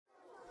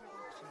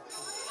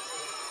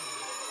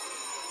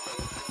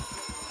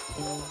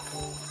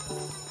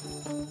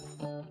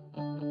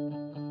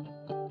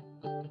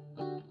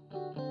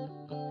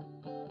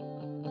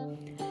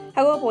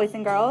Hello, boys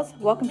and girls.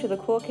 Welcome to the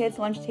Cool Kids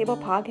Lunch Table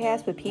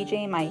Podcast with PJ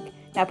and Mike.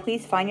 Now,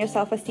 please find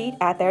yourself a seat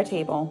at their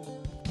table.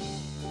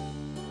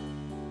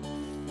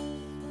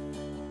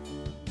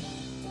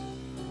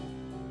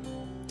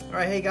 All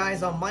right, hey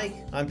guys, I'm Mike.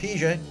 I'm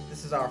PJ.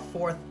 This is our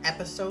 4th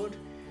episode.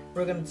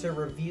 We're going to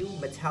review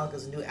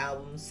Metallica's new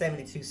album,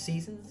 72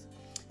 Seasons,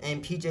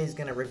 and PJ is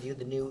going to review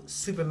the new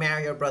Super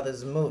Mario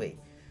Brothers movie.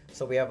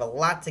 So we have a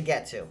lot to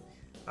get to.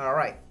 All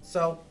right,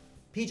 so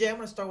PJ, I'm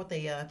going to start with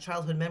a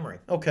childhood memory.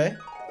 Okay.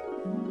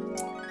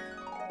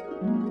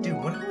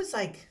 Dude, when I was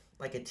like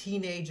a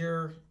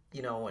teenager,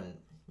 and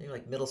maybe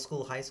like middle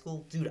school, high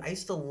school, dude, I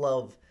used to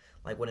love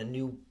like when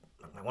one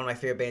of my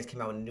favorite bands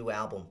came out with a new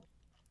album.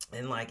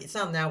 And like it's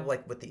not now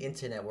like with the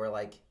internet where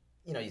like,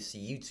 you see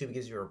YouTube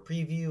gives you a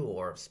preview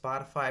or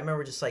Spotify. I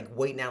remember just like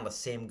waiting out the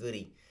Sam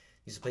Goody.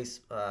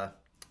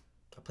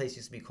 A place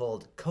used to be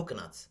called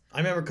Coconuts. I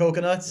remember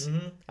Coconuts.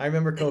 Mm-hmm. I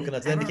remember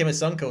Coconuts. Then it became a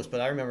Suncoast,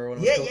 but I remember when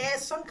it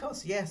was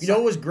Suncoast, yeah. You know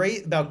what was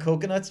great about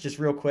Coconuts, just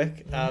real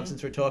quick,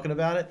 since we're talking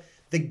about it?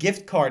 The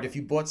gift card, if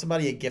you bought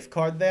somebody a gift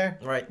card there,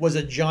 right, was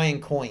a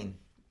giant coin.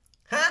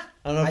 Huh?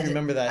 I don't know if you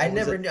remember that. I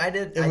never knew.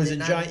 It was a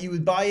giant. You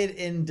would buy it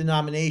in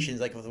denominations,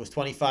 like if it was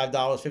 $25,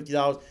 $50,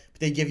 but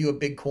they'd give you a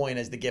big coin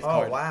as the gift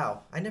card. Oh,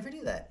 wow. I never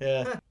knew that.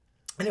 Yeah. Huh.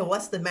 I know,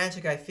 what's the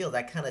magic I feel?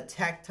 That kind of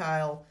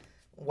tactile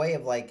way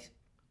of like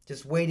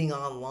just waiting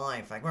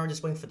online. I remember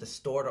just waiting for the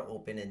store to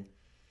open and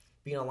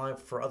being online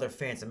for other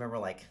fans. I remember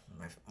like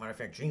my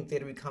friend Dream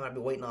Theater would come, I'd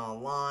be waiting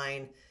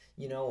online,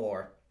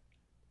 or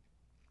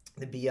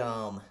there'd be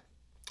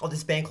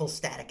this band called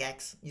Static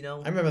X, I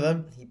remember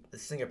them. The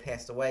singer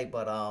passed away,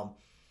 but I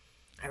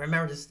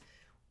remember just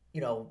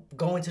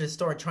going to the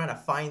store and trying to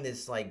find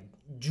this like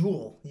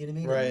jewel, you know what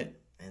I mean? Right.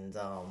 And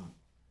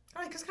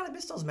I just kind of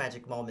miss those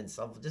magic moments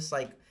of just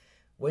like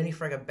waiting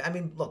for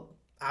look,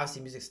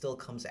 obviously music still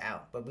comes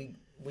out, but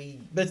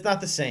But it's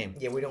not the same.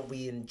 Yeah, we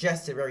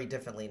ingest it very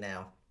differently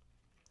now.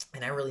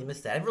 And I really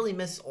miss that. I really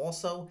miss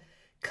also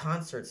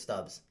concert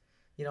stubs.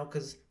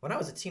 Because when I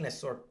was a teen, I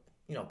saw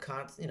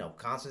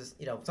concerts.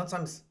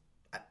 Sometimes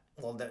I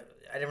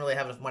didn't really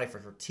have enough money for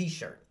a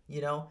T-shirt.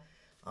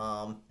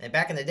 And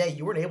back in the day,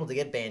 you weren't able to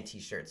get band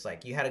T-shirts.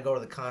 Like you had to go to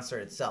the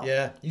concert itself.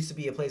 Yeah. Used to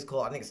be a place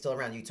called, I think it's still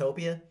around,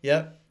 Utopia.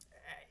 Yep.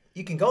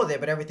 You can go there,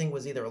 but everything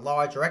was either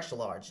large or extra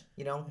large.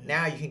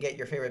 Now you can get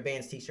your favorite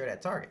band's T-shirt at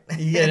Target. You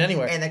can get it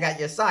anywhere. And they got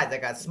your size. They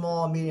got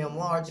small, medium,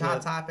 large,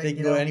 Hot Topic. They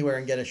can go anywhere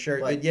and get a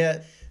shirt. But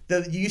yeah,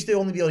 you used to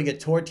only be able to get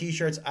tour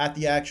T-shirts at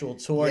the actual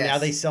tour. Yes. Now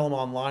they sell them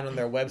online on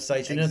their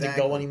websites. You don't have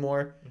to go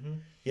anymore. Mm-hmm.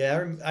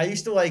 Yeah, I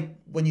used to like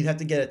when you'd have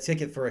to get a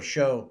ticket for a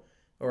show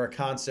or a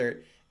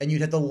concert, and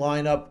you'd have to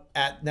line up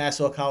at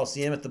Nassau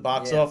Coliseum at the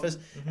box office,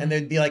 and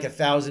there'd be like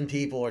 1,000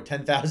 people or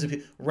 10,000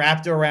 people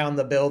wrapped around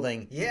the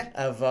building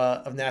of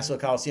Nassau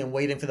Coliseum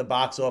waiting for the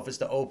box office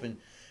to open.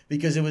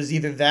 Because it was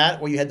either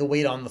that or you had to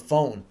wait on the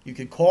phone. You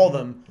could call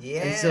them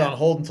and sit on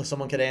hold until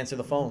someone could answer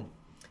the phone.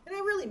 And I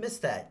really miss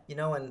that,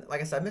 and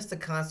like I said, I miss the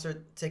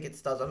concert ticket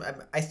stubs.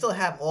 I still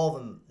have all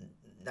of them.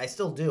 I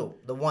still do,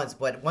 the ones,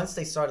 but once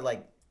they started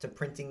like to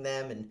printing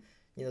them and,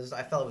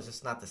 I felt it was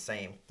just not the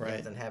same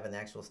than having the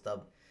actual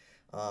stub.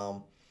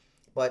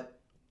 But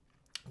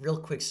real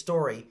quick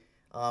story,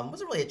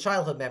 wasn't really a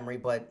childhood memory,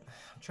 but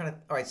I'm trying to,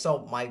 all right,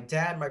 so my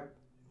dad,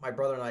 my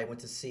brother and I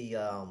went to see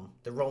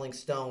the Rolling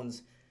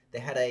Stones. They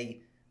had a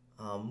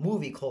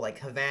movie called like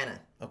Havana.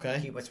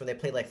 Okay. Which when they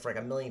played like for like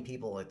 1 million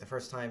people, like the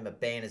first time a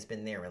band has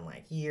been there in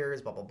like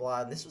years, blah, blah,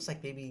 blah. And this was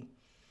like maybe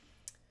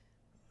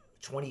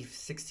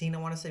 2016, I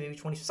want to say,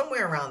 maybe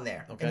somewhere around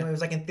there. Okay. And it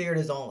was like in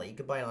theaters only. You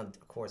could buy it on,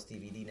 of course,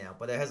 DVD now,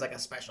 but it has like a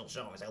special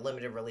show. It's like a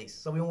limited release.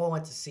 So we all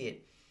went to see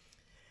it.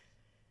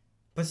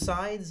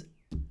 Besides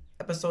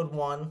Episode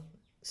 1,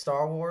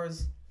 Star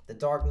Wars, The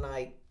Dark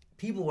Knight,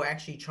 people were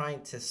actually trying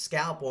to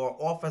scalp or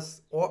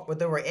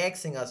they were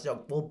asking us,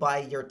 we'll buy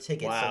your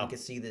ticket so you can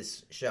see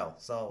this show.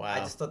 So I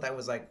just thought that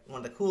was like one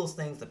of the coolest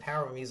things, the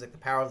power of music, the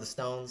power of the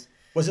Stones.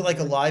 Was it like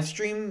a live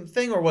stream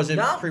thing or was it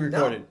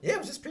pre-recorded? No. Yeah, it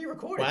was just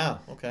pre-recorded. Wow,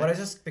 okay. But it was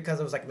just because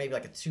it was like maybe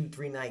like a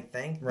 2-3 night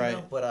thing.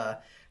 Right.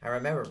 But I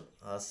remember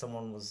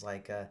someone was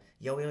like,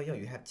 yo,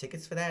 you have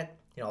tickets for that?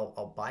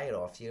 I'll buy it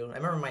off you. I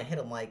remember in my head,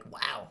 I'm like,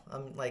 wow.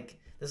 I'm like,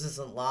 this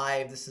isn't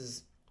live. This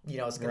is,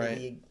 it's going to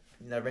be,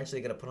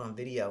 eventually going to put on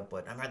video.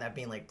 But I remember that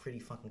being like pretty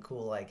fucking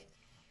cool. Like,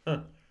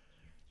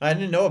 I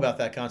didn't know about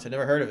that concert.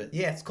 Never heard of it.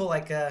 Yeah, it's cool.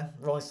 Like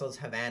Rolling Stones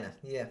Havana.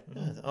 Yeah.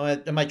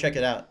 I might check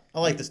it out. I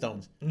like the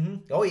Stones.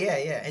 Mm-hmm. Oh yeah,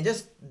 yeah, and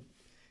just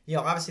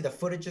obviously the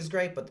footage is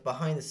great, but the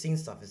behind the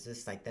scenes stuff is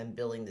just like them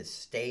building this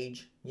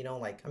stage.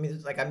 There's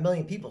like 1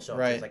 million people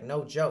showing up. So it's like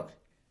no joke.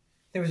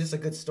 It was just a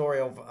good story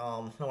of I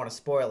don't want to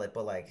spoil it,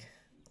 but like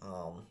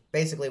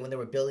basically when they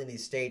were building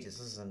these stages,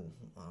 this is in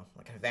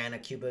like Havana,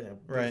 Cuba,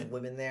 and beautiful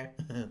women there.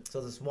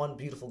 So this one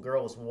beautiful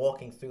girl was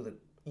walking through the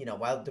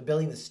while they're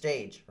building the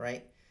stage,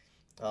 right?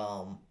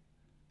 All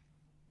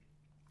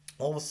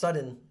of a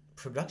sudden,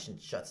 production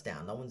shuts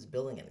down. No one's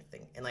building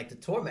anything. And like the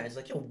tour manager's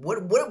like, yo, what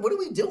are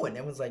we doing?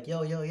 Everyone's like,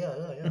 yo. Yo,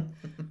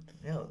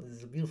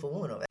 there's a beautiful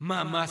woman over there.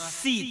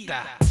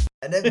 Mamacita.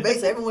 And then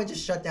basically everyone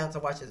just shut down to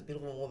watch this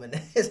beautiful woman.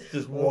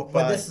 Just walk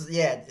by. But this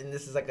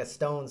is like a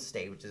Stone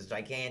stage, which is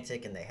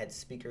gigantic, and they had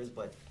speakers,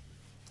 but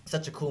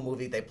such a cool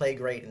movie. They play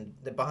great, and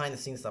the behind the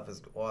scenes stuff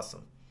is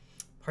awesome.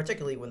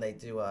 Particularly when they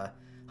do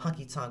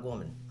Honky Tonk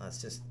Woman.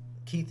 It's just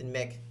Keith and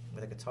Mick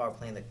with a guitar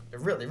playing the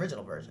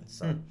original version.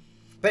 So,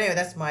 But anyway,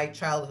 that's my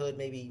childhood,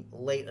 maybe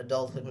late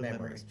adulthood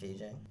memories,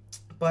 PJ.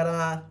 But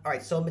all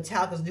right, so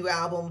Metallica's new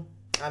album.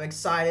 I'm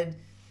excited.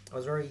 I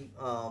was very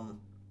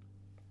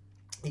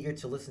eager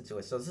to listen to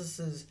it. So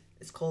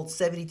it's called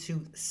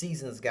 72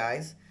 Seasons,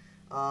 guys.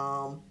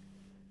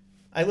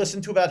 I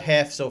listened to about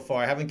half so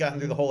far. I haven't gotten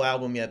through the whole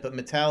album yet, but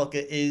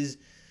Metallica is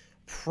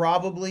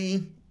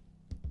probably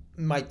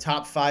my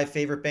top 5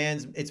 favorite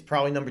bands. It's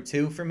probably number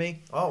 2 for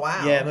me. Oh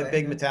wow! Yeah, I'm a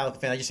big Metallica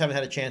fan. I just haven't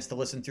had a chance to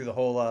listen through the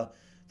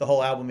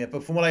whole album yet.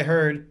 But from what I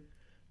heard,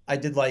 I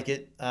did like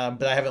it,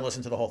 but I haven't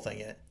listened to the whole thing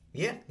yet.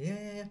 Yeah.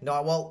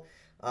 No, well,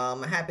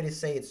 I'm happy to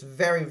say it's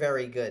very,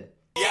 very good.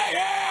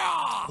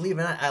 Yeah. Believe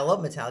it or not, I love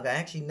Metallica. I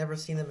actually never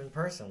seen them in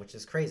person, which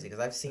is crazy because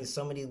I've seen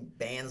so many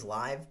bands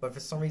live, but for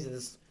some reason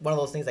it's one of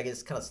those things that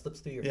just kind of slips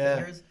through your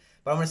fingers.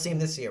 But I'm gonna see them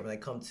this year when they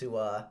come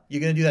to.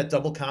 You're gonna do that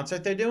double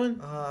concert they're doing?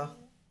 I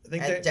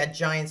think at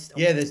Giants.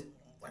 Yeah, there's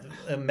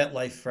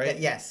MetLife, right?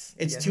 Yes.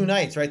 It's 2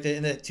 nights, right?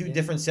 In the 2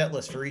 different set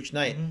lists for each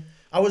night. Mm-hmm.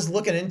 I was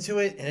looking into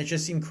it, and it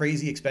just seemed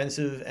crazy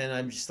expensive, and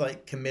I'm just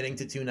like committing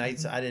to 2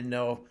 nights. I didn't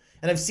know,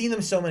 and I've seen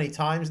them so many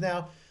times now.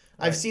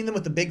 Right. I've seen them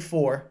with the Big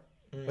Four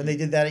when they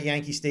did that at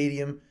Yankee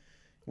Stadium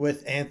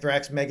with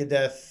Anthrax,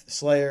 Megadeth,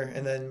 Slayer,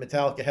 and then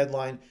Metallica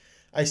headline.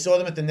 I saw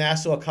them at the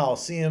Nassau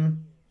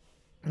Coliseum,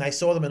 and I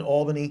saw them in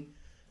Albany.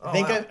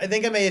 I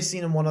think I may have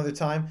seen them one other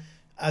time.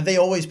 They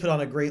always put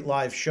on a great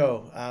live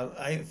show.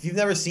 If you've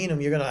never seen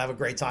them, you're going to have a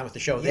great time with the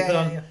show. They put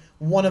on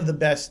one of the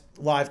best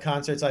live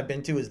concerts I've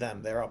been to is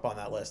them. They're up on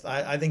that list.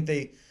 I think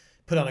they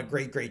put on a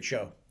great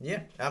show.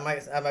 Yeah. I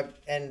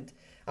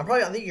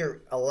think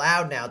you're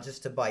allowed now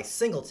just to buy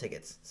single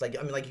tickets. It's like,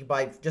 you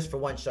buy just for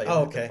one show. You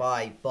don't have to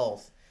buy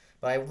both.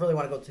 But I really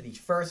want to go to the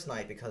first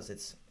night because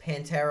it's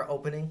Pantera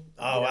opening.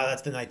 Oh, wow,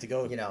 that's the night to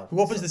go. Who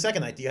opens the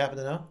second night? Do you happen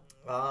to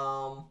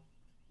know?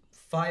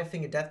 Five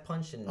Finger Death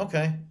Punch and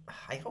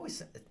I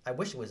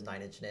wish it was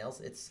 9 Inch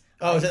Nails. It's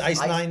is it Ice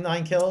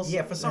Nine Kills?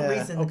 Yeah, for some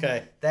reason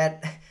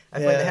that I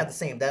feel like they have the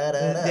same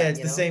it's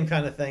the same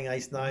kind of thing.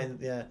 Ice Nine,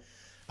 yeah.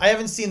 I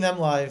haven't seen them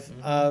live.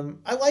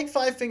 Mm-hmm. I like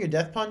Five Finger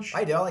Death Punch.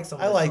 I do. I like some.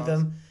 I like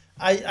them.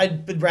 I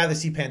would rather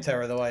see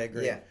Pantera though. I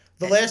agree. Yeah.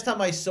 The last time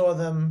I saw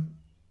them,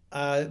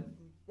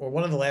 or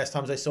one of the last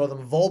times I saw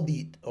them,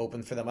 Volbeat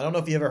opened for them. I don't know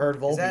if you ever heard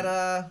Volbeat. Is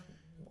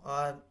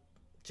that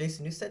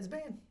Jason Newsted's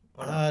band?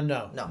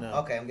 No.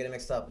 Okay, I'm getting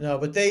mixed up. No,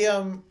 but they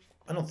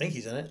I don't think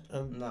he's in it.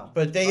 No,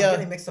 but they I'm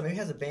getting mixed up. Maybe he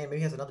has a band. Maybe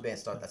he has another band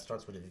that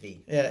starts with a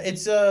V. Yeah,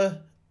 it's a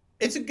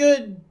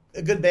good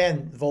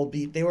band.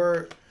 Volbeat. They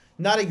were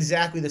not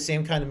exactly the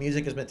same kind of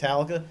music as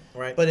Metallica,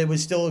 right? But it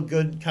was still a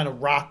good kind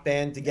of rock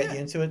band to get you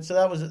into it. So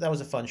that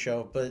was a fun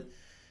show. But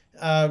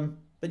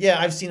yeah,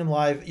 I've seen them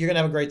live. You're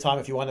gonna have a great time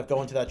if you wind up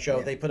going to that show.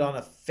 Yeah. They put on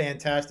a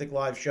fantastic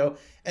live show,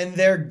 and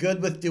they're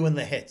good with doing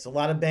the hits. A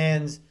lot of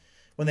bands,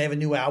 when they have a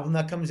new album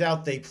that comes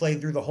out, they play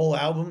through the whole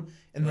album,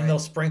 and then they'll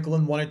sprinkle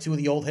in 1 or 2 of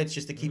the old hits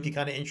just to keep you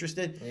kind of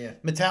interested. Yeah.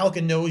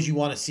 Metallica knows you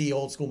want to see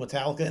old school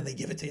Metallica, and they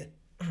give it to you.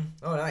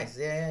 Oh, nice.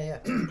 Yeah.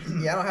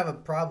 Yeah, I don't have a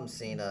problem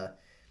seeing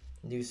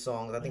new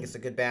songs. I think it's a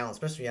good balance,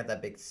 especially when you have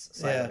that big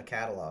side of the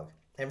catalog.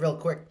 And real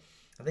quick,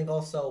 I think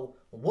also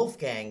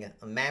Wolfgang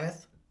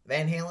Mammoth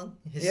Van Halen,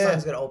 his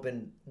son's going to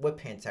open with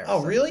Pantera.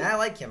 Oh, really? And I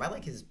like him. I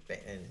like his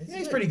band.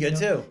 He's pretty good,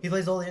 too. He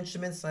plays all the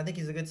instruments. I think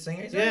he's a good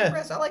singer. He's very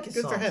impressive. I like his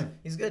songs. Good for him.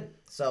 He's good.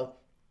 So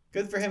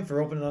good for him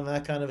for opening on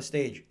that kind of a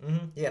stage.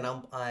 Mm-hmm. Yeah,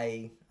 and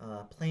I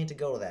plan to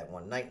go to that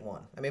one, night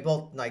 1. I mean,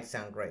 both nights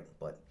sound great,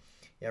 but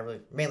yeah, really,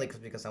 mainly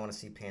because I want to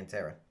see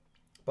Pantera.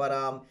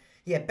 But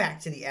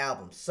back to the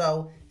album.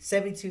 So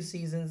 72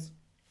 Seasons.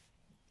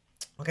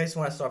 Okay, I just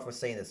want to start off with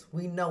saying this.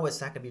 We know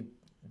it's not going to be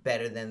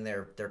better than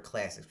their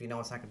classics. We know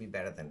it's not going to be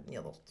better than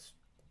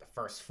the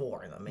first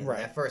 4. I mean,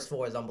 that first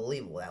 4 is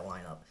unbelievable. That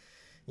lineup,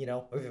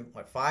 even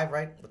 5,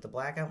 right, with the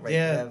Blackout, right?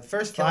 Yeah,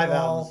 first 5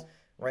 albums,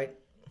 right?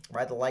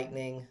 Ride the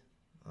Lightning,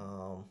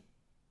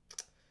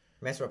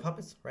 Master of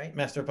Puppets, right?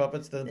 Master of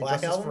Puppets, the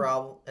Black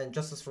Album, and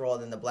Justice for All,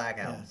 then the Black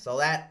Album. So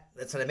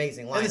that's an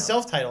amazing lineup. And the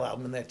self-titled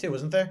album in there too,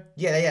 wasn't there?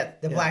 Yeah,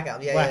 the Black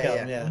Album, Black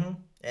Album, yeah. Mm-hmm.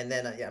 And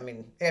then I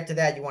mean, after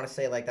that, you want to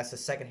say like that's the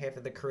second half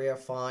of the career,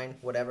 fine,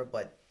 whatever,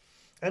 but.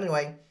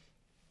 Anyway,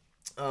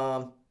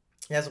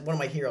 as one of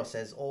my heroes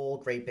says, all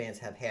great bands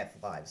have half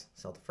lives.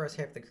 So the first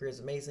half of the career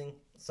is amazing.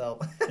 So,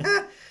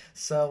 but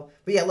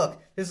yeah,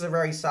 look, this is a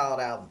very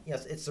solid album.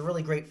 Yes, it's a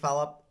really great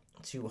follow-up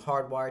to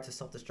Hardwired to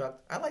Self-Destruct.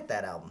 I like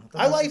that album.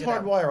 I like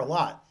Hardwire a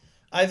lot.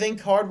 I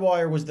think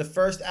Hardwire was the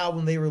first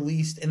album they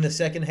released in the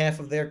second half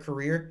of their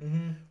career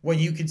when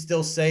you could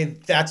still say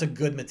that's a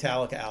good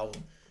Metallica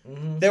album.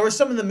 Mm-hmm. There were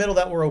some in the middle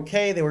that were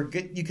okay. They were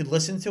good. You could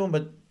listen to them,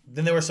 but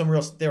then there were some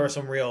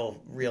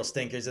real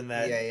stinkers in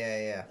that.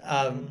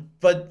 Yeah.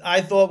 But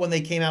I thought when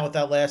they came out with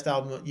that last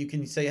album, you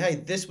can say, hey,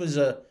 this was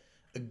a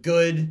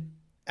good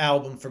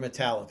album for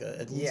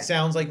Metallica. It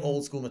sounds like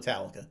old school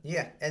Metallica.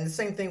 Yeah, and the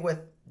same thing with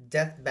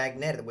Death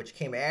Magnetic, which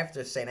came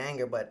after Saint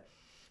Anger, but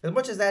as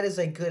much as that is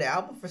a good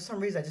album, for some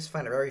reason I just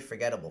find it very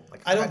forgettable.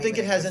 Like, I don't think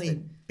it has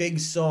any big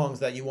songs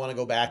that you want to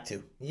go back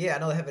to. Yeah, I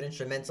know they have an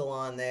instrumental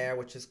on there,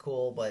 which is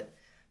cool, but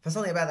for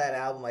something about that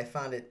album, I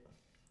found it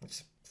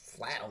just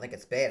flat. I don't think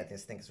it's bad. I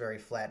just think it's very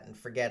flat and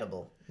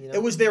forgettable. You know?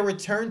 It was their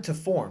return to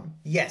form.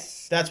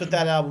 Yes. That's what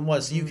that album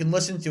was. So you can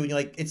listen to it and you're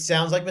like, it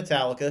sounds like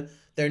Metallica.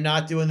 They're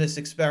not doing this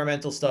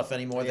experimental stuff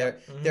anymore.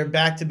 They're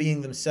back to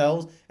being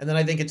themselves. And then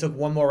I think it took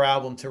one more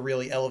album to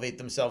really elevate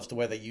themselves to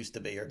where they used to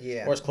be, or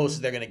as close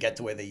as they're going to get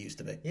to where they used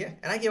to be. Yeah,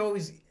 and I give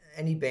always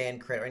any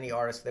band credit or any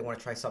artist, they want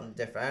to try something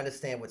different. I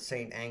understand with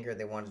Saint Anger,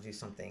 they wanted to do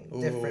something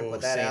different,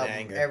 but that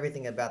album,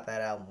 everything about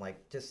that album,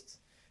 like just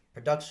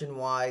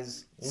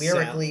production-wise,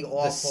 lyrically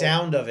awful. The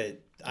sound of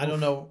it, I don't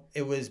know,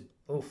 it was...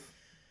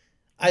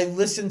 I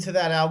listened to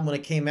that album when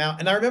it came out,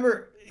 and I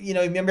remember...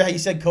 remember how you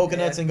said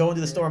coconuts and going to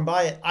the store and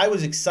buy it? I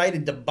was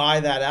excited to buy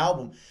that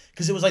album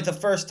because it was like the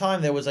first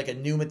time there was like a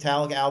new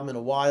Metallica album in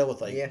a while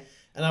with and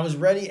I was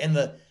ready. And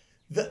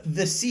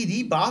the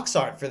CD box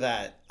art for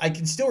that, I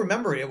can still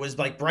remember it. It was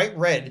like bright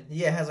red.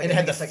 Yeah, it has like and it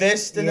had the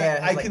fist. It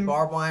has like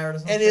barbed wire or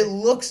something. And it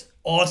looks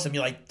awesome.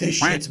 You're like, this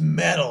shit's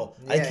metal.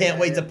 I can't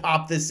wait to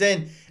pop this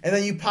in. And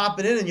then you pop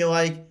it in and you're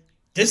like,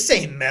 this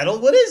ain't metal.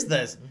 What is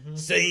this?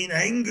 Saint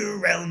Anger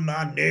around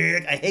my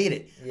neck. I hate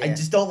it. I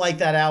just don't like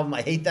that album.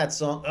 I hate that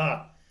song.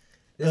 I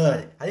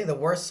think the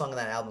worst song on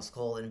that album is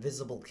called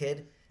Invisible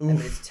Kid. I mean,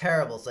 it's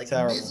terrible. It's like,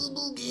 terrible.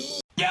 Invisible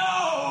Kid. Yo!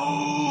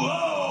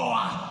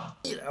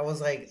 I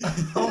was like,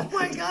 oh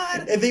my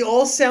God. And they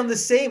all sound the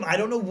same. I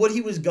don't know what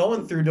he was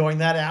going through during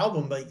that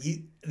album, but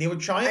they were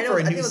trying for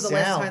a new sound. I think it was the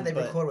last time they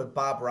recorded with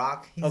Bob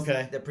Rock. He's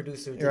the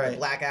producer who did the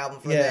Black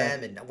Album for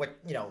them. And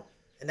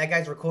and that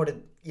guy's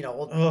recorded,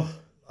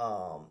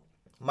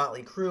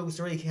 Motley Crue.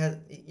 So he has,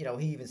 he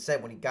even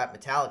said when he got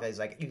Metallica, he's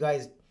like, you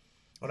guys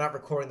are not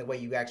recording the way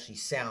you actually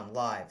sound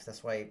live.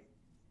 That's why,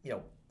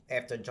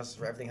 after Justice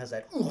for Everything has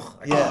that,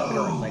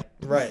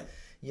 right.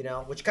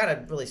 Which kind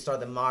of really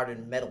started the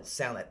modern metal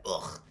sound, that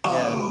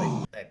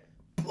that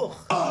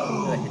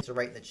hits you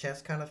right in the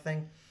chest kind of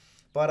thing.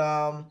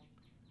 But,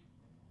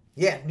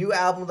 new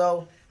album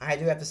though. I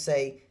do have to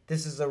say,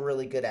 this is a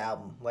really good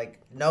album.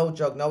 Like, no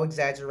joke, no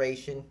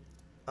exaggeration.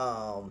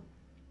 All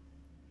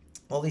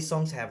these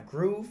songs have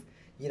groove.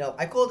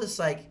 I call this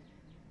like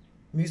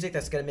music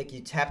that's gonna make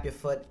you tap your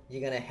foot.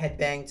 You're gonna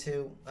headbang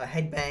to.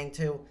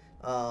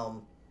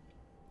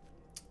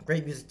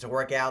 Great music to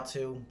work out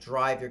to,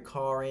 drive your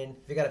car in.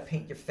 If you gotta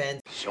paint your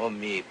fence. Show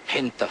me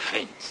paint the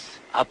fence.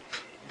 Up,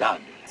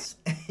 down.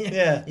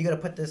 Yeah. You gotta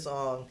put this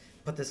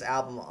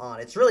album on.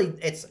 It's really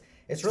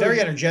very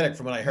energetic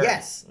from what I heard.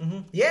 Yes. Mm-hmm.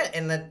 Yeah,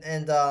 and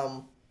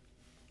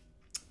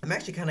I'm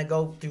actually kind of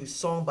go through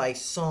song by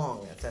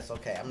song, if that's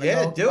okay. I'm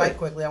gonna go quite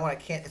quickly.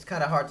 It's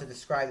kind of hard to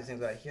describe these things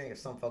without hearing if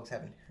some folks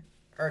haven't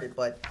heard it,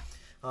 but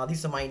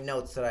these are my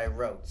notes that I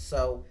wrote.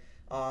 So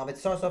it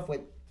starts off with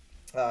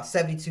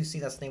 72C.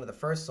 That's the name of the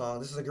first song.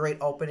 This is a great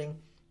opening.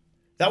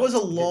 That was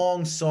a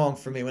long song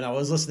for me when I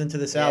was listening to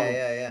this album.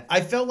 Yeah.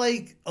 I felt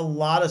like a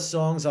lot of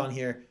songs on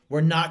here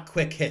were not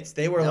quick hits.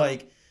 They were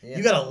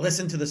you got to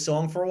listen to the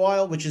song for a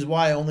while, which is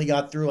why I only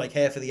got through like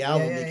half of the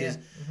album because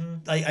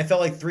I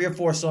felt like 3 or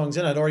 4 songs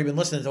in, I'd already been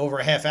listening to over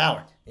a half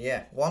hour.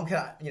 Yeah. Well, I'm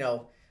kind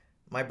of,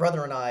 my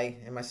brother and I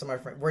and my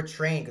friend, we're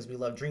trained because we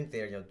love Drink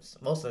Theater.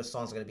 Most of the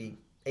songs are going to be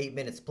 8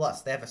 minutes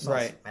plus. They have a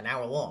song an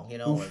hour long,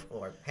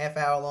 or half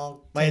hour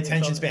long. My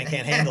attention span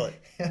can't handle it.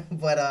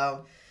 But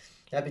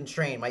I've been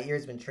trained. My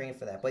ear's been trained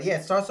for that. But yeah,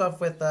 it starts off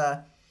with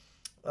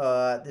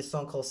this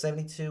song called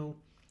 72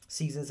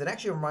 Seasons. It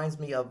actually reminds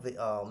me of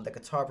the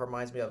guitar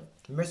reminds me of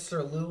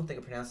Mr. Lou. I think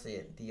I pronounced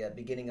it the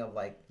beginning of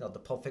the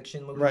Pulp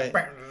Fiction movie. Right.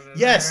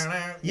 Yes,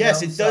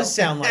 it does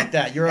sound like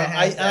that.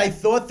 I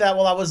thought that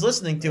while I was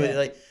listening to it,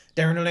 like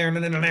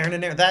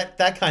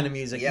that kind of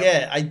music. Yep.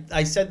 Yeah,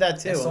 I said that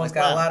too. This song's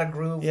got a lot of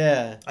groove.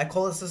 Yeah. I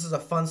call this is a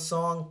fun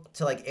song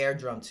to like air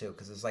drum to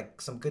because there's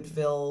like some good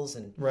fills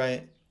and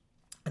right.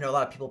 I know a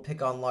lot of people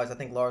pick on Lars. I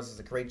think Lars is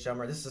a great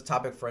drummer. This is a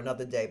topic for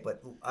another day,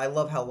 but I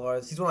love how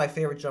he's one of my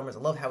favorite drummers. I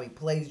love how he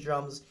plays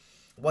drums,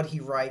 what he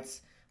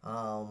writes.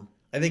 I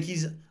think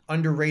he's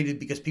underrated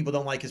because people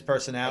don't like his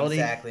personality,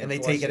 exactly, and they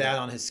take it out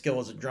on his skill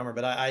as a drummer.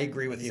 But I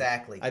agree with you.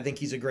 Exactly. I think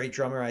he's a great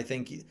drummer. I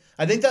think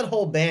that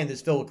whole band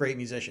is filled with great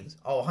musicians.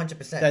 Oh,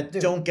 100%. That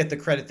don't get the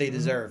credit they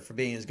deserve for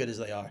being as good as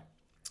they are.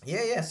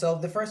 Yeah. So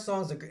the first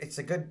song it's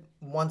a good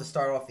one to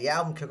start off the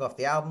album, kick off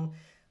the album.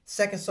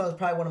 Second song is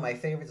probably one of my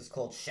favorites. It's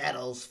called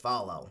Shadows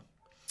Follow.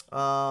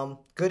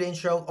 Good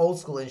intro, old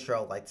school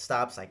intro, like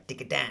stops like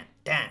dick it down,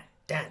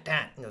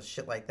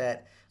 shit like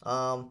that.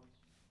 I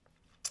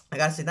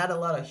gotta say, not a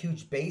lot of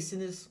huge bass in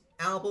this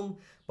album,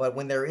 but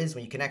when there is,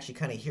 when you can actually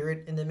kind of hear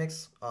it in the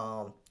mix,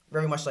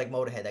 very much like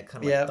Motorhead, that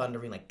kind of like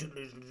thundering, like.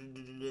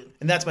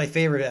 And that's my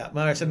favorite.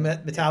 When I said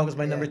Metallica's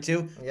my number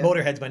 2,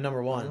 Motorhead's my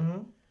number 1. Mm-hmm.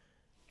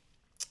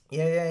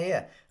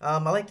 Yeah. I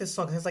like this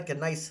song. It has like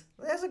it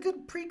has a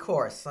good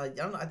pre-chorus. I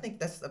don't know. I think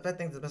that's the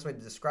best way to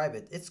describe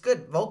it. It's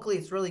good vocally.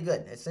 It's really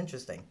good. It's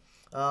interesting.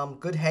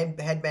 Good head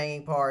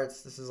banging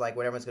parts. This is like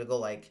when everyone's gonna go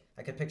like.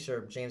 I could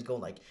picture James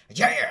going like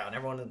yeah, and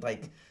everyone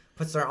like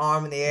puts their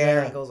arm in the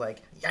air and goes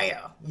like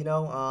yeah.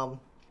 Kind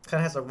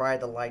of has a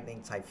Ride the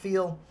Lightning type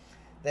feel.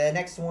 The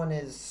next one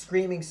is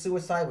Screaming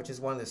Suicide, which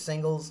is one of the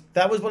singles.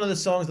 That was one of the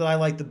songs that I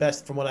liked the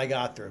best from what I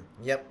got through.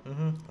 Yep.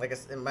 Like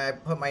I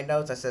put my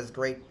notes. I says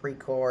great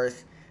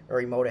pre-chorus,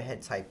 very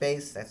Motorhead type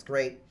bass. That's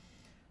great.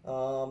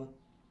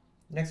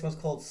 Next one's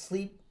called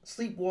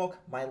Sleepwalk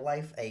My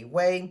Life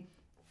Away.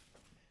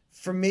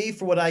 For me,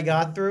 for what I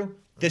got through,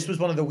 this was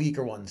one of the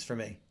weaker ones for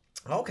me.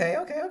 Okay.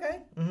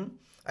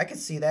 I can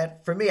see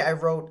that. For me, I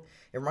wrote.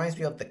 It reminds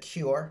me of The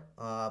Cure.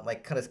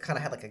 Like kind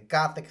of had like a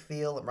gothic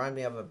feel. It reminded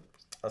me of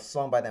a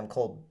song by them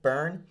called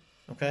Burn.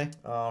 Okay.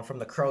 From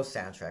the Crow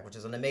soundtrack, which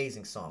is an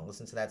amazing song.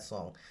 Listen to that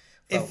song.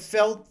 It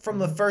felt from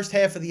the first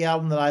half of the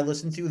album that I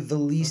listened to the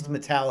least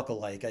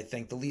Metallica-like. I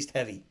think the least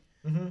heavy.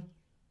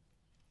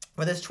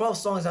 Well, there's 12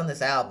 songs on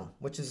this album,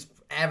 which is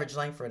average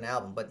length for an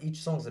album, but each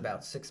song's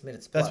about 6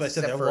 minutes plus. That's why I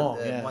said except they're for long.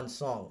 Yeah. one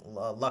song,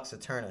 Lux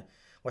Eterna,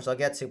 which I'll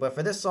get to. But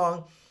for this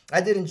song,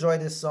 I did enjoy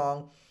this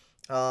song.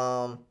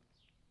 For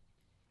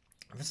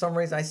some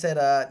reason, I said,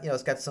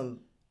 it's got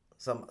some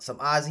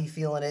Ozzy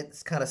feel in it.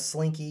 It's kind of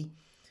slinky.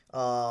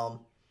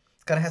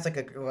 Kind of has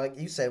like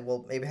you said,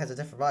 well, maybe it has a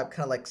different vibe.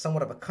 Kind of like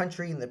somewhat of a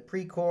country in the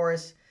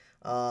pre-chorus.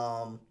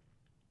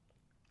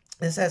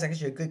 This has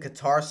actually a good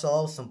guitar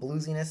solo, some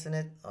bluesiness in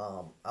it.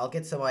 I'll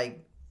get to my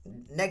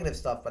negative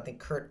stuff, but I think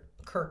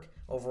Kirk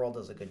overall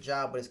does a good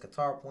job with his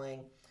guitar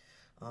playing.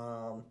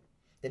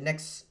 The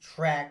next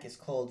track is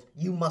called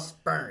 "You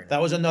Must Burn."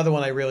 That was another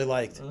one I really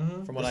liked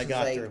from what I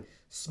got through.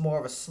 It's more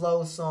of a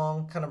slow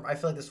song. I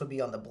feel like this would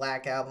be on the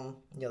Black album.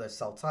 They're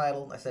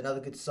self-titled. I said another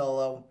good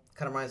solo.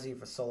 Kind of reminds me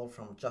of a solo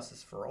from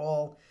Justice for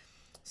All.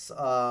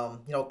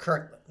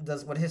 Kirk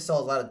does with his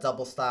solos a lot of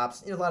double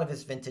stops. A lot of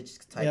his vintage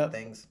type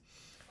things.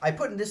 I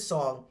put in this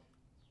song.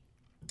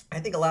 I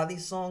think a lot of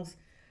these songs,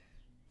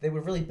 they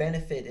would really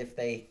benefit if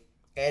they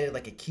added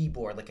like a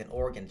keyboard, like an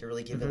organ, to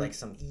really give it like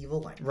some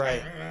evil, like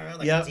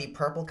a Deep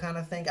Purple kind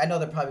of thing. I know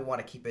they probably want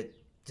to keep it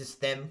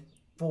just them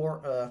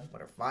 4,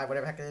 5,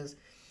 whatever heck it is,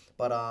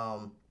 but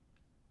I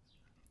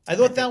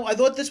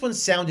thought this one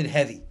sounded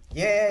heavy.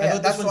 Yeah.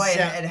 That's why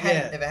if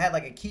it had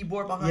like a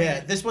keyboard behind it.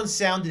 Yeah, this one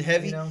sounded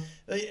heavy.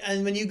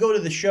 And when you go to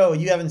the show,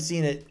 you haven't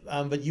seen it,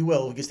 but you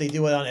will because they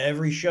do it on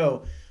every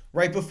show.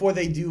 Right before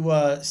they do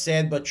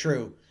Sad But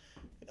True,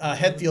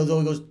 Hetfield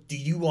always goes, "Do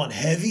you want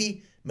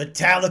heavy?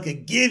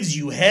 Metallica gives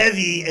you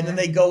heavy." And then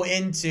they go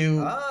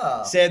into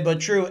Sad But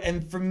True.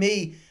 And for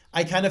me,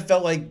 I kind of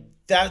felt like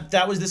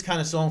that was this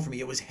kind of song for me.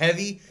 It was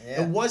heavy.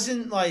 Yeah. It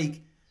wasn't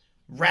like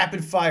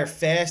rapid fire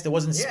fast. It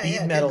wasn't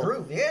speed metal.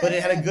 Groove. But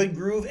it had a good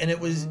groove. And it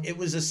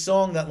was a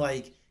song that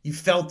like you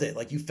felt it.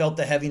 Like you felt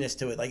the heaviness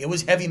to it. Like it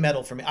was heavy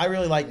metal for me. I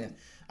really liked it.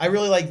 I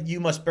really like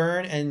 "You Must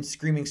Burn" and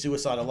 "Screaming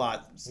Suicide" a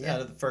lot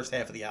out of the first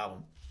half of the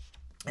album.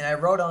 And I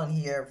wrote on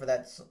here for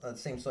that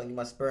same song, "You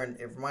Must Burn,"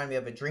 it reminded me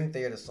of a Dream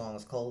Theater song.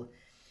 It's called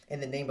 "In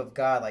the Name of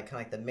God," like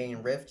kind of like the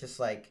main riff, just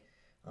like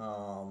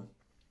kind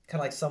of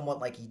like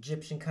somewhat like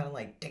Egyptian, kind of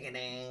like ding ding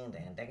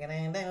ding ding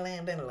ding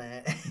ding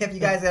ding. If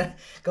you guys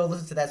go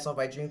listen to that song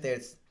by Dream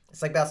Theater,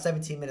 it's like about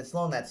 17 minutes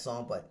long, that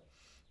song, but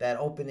that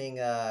opening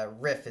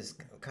riff is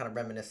kind of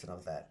reminiscent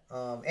of that.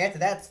 After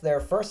that's their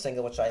first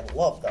single, which I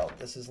love, though.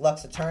 This is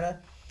Lux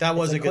Eterna. That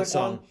was a good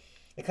song.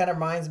 It kind of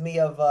reminds me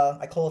of,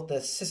 I call it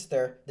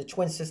the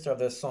twin sister of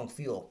their song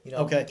Fuel.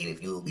 Okay. Give me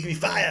fuel, give me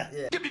fire.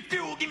 Yeah. Give me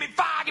fuel, give me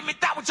fire, give me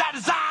that which I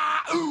desire.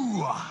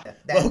 Ooh.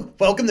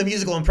 Welcome to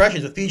Musical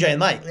Impressions with PJ and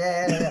Mike.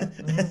 Yeah.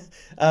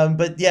 Mm-hmm.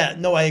 But yeah,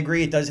 no, I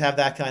agree. It does have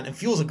that kind. And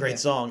Fuel's a great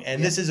song.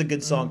 And this is a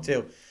good song,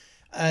 too.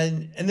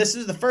 And this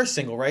is the first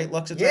single, right?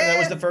 Lux Eterna, that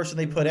was the first one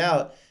they put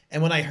out.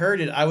 And when I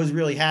heard it, I was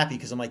really happy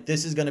because I'm like,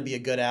 this is going to be a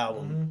good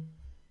album.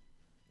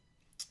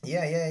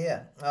 Yeah.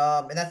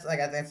 And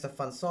that's a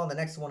fun song. The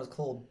next one is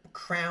called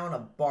 "Crown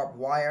of Barbed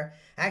Wire."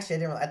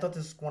 Actually, I thought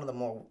this was one of the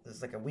more,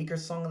 it's like a weaker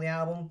song on the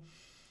album.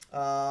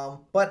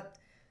 But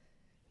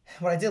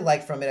what I did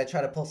like from it, I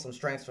tried to pull some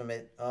strengths from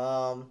it.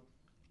 Part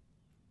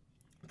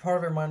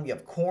of it reminded me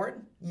of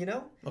Korn,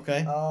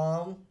 Okay.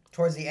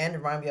 Towards the end, it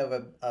reminded me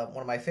of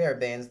one of my favorite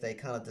bands. They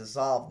kind of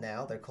dissolved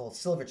now. They're called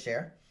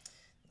Silverchair.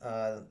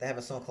 They have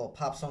a song called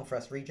 "Pop Song for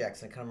Us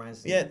Rejects," and it kind of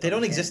reminds me. Yeah, they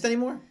don't exist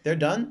anymore? They're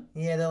done?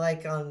 Yeah, they're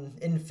like on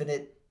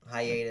infinite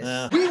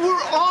hiatus. We were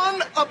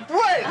on a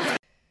break!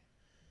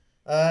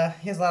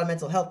 He has a lot of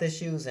mental health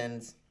issues,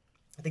 and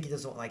I think he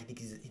doesn't like.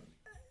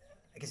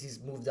 I guess he's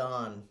moved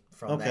on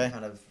from that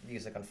kind of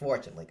music,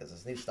 unfortunately, because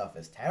his new stuff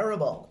is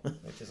terrible,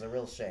 which is a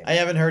real shame. I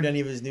haven't heard any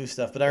of his new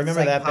stuff, but I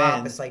remember that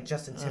band. It's like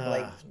Justin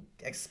Timberlake,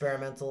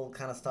 experimental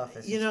kind of stuff.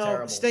 It's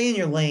terrible. Stay in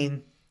your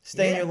lane.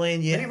 Stay in your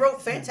lane. Yeah. But he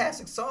wrote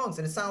fantastic songs,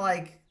 and it's not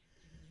like,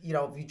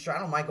 if you try, I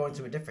don't mind going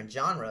to a different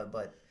genre,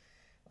 but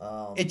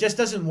it just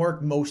doesn't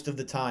work most of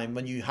the time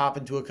when you hop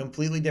into a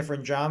completely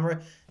different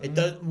genre. It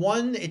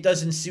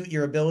doesn't suit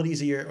your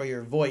abilities or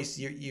your voice.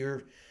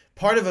 Your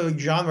part of a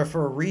genre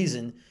for a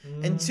reason.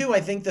 And two, I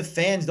think the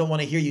fans don't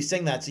want to hear you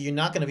sing that, so you're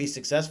not going to be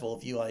successful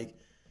if you like.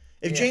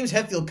 If James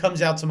Hetfield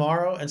comes out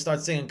tomorrow and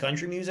starts singing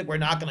country music, we're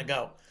not going to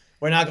go.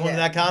 We're not going to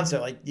that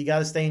concert. Like, you got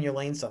to stay in your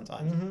lane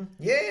sometimes.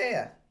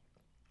 Yeah.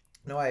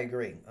 No, I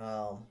agree.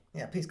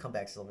 Please come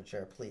back,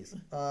 Silverchair, please.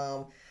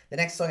 The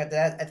next song after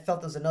that, I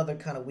felt was another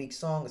kind of weak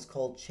song. It's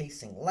called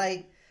Chasing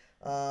Light.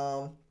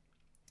 I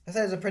said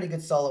there's a pretty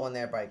good solo in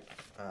there by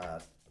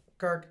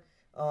Kirk.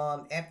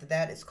 After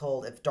that, it's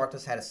called If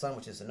Darkness Had a Sun,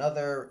 which is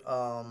another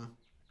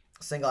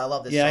single. I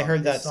love this song. Yeah, I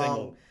heard that song,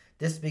 single.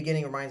 This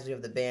beginning reminds me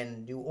of the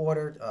band New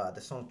Order,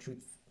 the song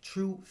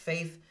True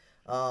Faith.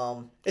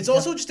 It's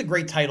also just a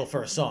great title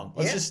for a song.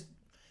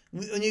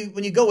 When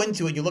you go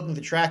into it, you look at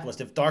the track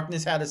list. If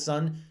Darkness Had a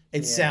Sun,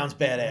 it sounds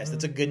badass.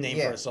 That's a good name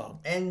for a song.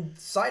 And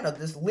side note,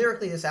 this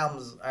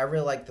album I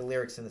really like the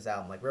lyrics in this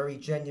album. Like, very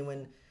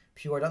genuine,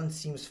 pure. Nothing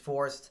seems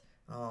forced.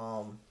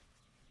 I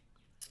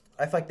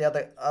feel like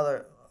the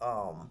other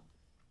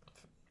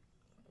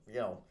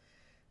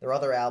there are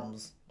other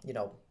albums,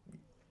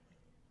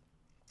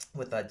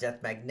 with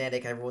Death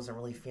Magnetic, I wasn't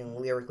really feeling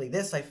lyrically.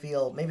 This, I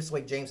feel, maybe it's the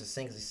way James is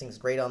singing, because he sings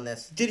great on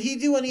this. Did he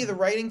do any of the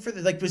writing for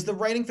this? Like, was the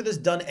writing for this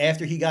done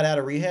after he got out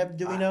of rehab?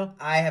 Do we know?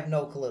 I have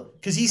no clue.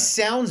 Because he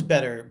sounds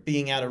better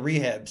being out of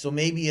rehab, so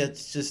maybe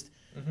it's just,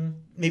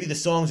 maybe the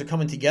songs are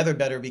coming together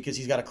better because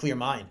he's got a clear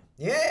mind.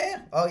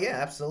 Yeah. Oh, yeah,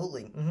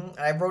 absolutely.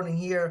 I wrote in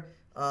here,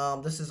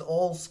 this is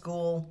old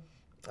school.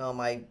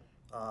 My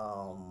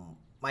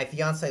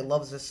fiance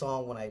loves this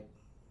song when I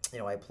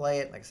play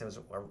it. Like I said,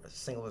 a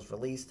single was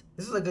released.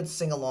 This is a good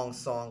sing-along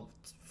song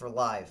for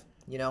live,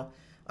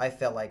 I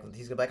felt like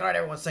he's going to be like, all right,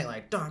 everyone sing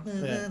like,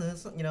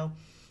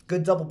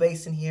 good double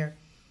bass in here.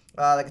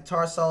 The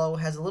guitar solo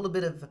has a little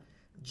bit of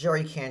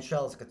Jerry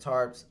Cantrell as a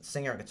guitar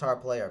singer and guitar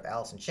player of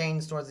Alice in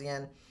Chains towards the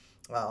end.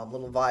 A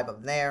little vibe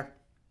of there.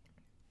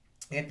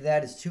 After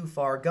that is Too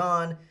Far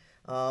Gone.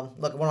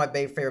 Look, one of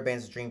my favorite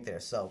bands is Dream Theater,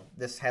 so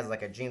this has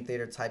like a Dream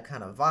Theater type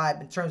kind of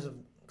vibe in terms of,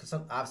 because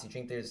obviously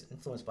Dream Theater is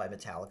influenced by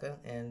Metallica,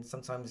 and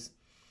sometimes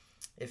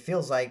it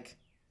feels like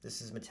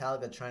this is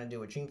Metallica trying to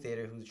do a Dream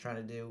Theater who's trying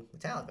to do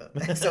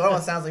Metallica. So it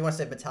almost sounds like you want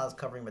to say Metallica's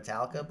covering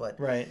Metallica, but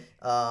right.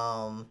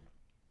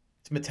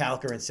 It's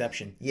Metallica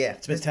Inception. Yeah,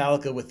 it's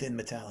Metallica within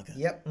Metallica.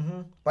 Yep.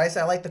 But I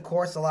said I like the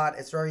chorus a lot.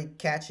 It's very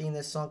catchy, and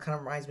this song kind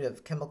of reminds me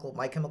of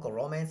My Chemical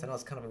Romance. I know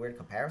it's kind of a weird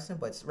comparison,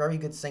 but it's a very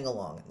good sing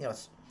along.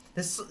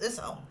 This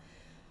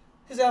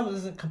album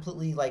isn't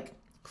completely like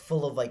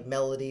full of like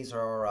melodies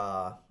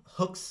or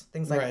hooks,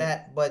 things like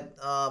that. But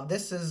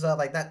this is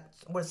like that.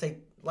 I want to say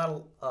a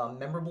lot of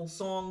memorable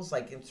songs,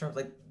 like in terms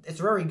like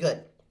it's very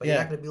good. But you're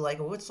not gonna be like,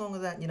 well, what song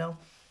is that?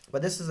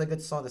 But this is a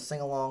good song to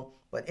sing along.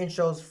 But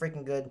intro's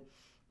freaking good.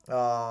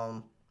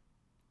 And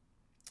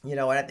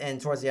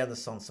towards the end of the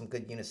song, some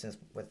good unisons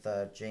with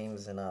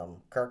James and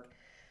Kirk.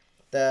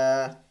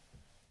 The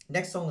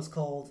next song is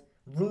called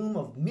Room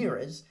of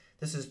Mirrors.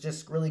 This is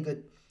just really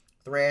good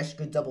thrash,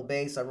 good double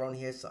bass. I wrote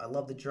here, so I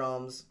love the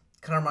drums.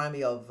 Kind of remind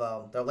me of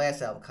their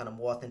last album, kind of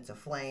Moth into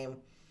Flame.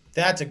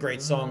 That's a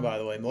great song, by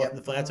the way. Moth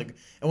into Flame.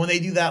 And when they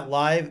do that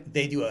live,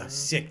 they do a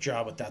sick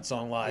job with that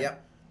song live.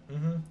 Yep.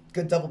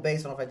 Good double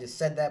bass. I don't know if I just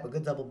said that, but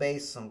good double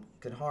bass. Some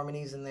good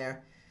harmonies in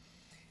there.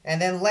 And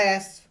then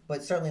last,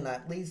 but certainly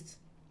not least,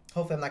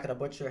 hopefully I'm not going to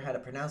butcher how to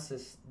pronounce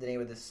the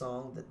name of this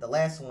song. The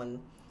last one,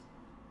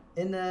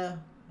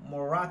 Inna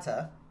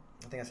Morata.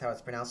 I think that's how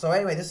it's pronounced. So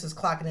anyway, this is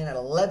clocking in at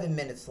 11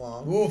 minutes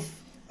long.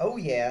 Oof. Oh,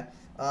 yeah.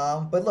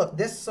 But look,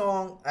 this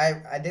song,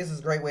 this is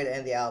a great way to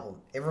end the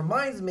album. It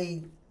reminds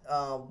me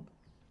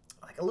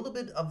like a little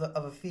bit of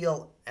a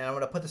feel, and I'm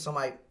going to put this on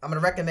I'm going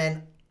to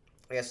recommend,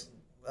 I guess,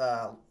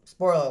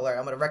 spoiler alert,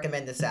 I'm going to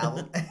recommend this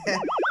album. And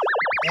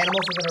I'm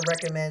also going to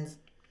recommend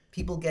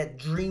people get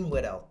Dream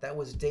Widow. That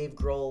was Dave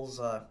Grohl's,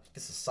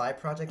 this is a side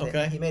project.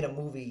 Okay. He made a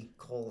movie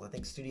called, I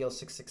think, Studio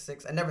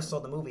 666. I never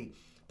saw the movie,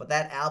 but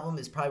that album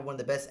is probably one of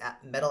the best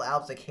metal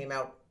albums that came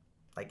out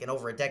like in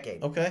over a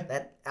decade. Okay.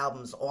 That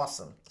album's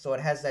awesome. So it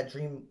has that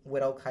Dream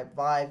Widow type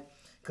vibe.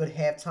 Good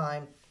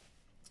halftime.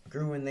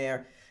 Grew in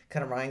there.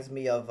 Kind of reminds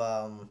me of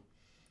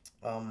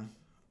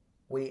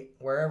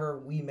Wherever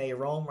We May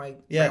Roam, right?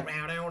 Yeah.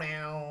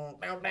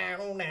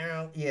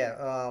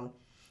 Yeah.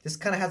 This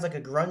kind of has like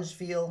a grunge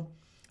feel.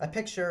 I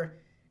picture,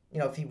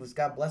 if he was,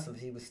 God bless him,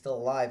 if he was still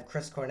alive,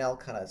 Chris Cornell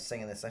kind of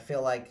singing this. I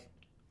feel like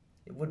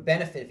it would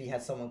benefit if he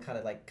had someone kind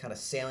of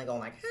sailing,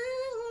 going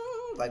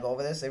like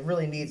over this. It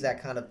really needs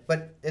that kind of,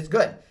 but it's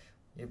good.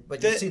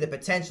 But you see the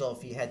potential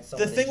if he had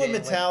someone. The thing with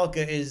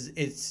Metallica is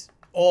it's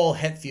all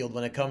Hetfield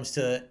when it comes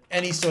to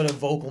any sort of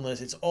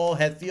vocalness. It's all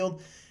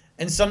Hetfield.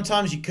 And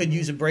sometimes you could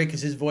use a break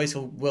because his voice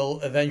will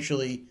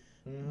eventually,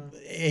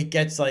 it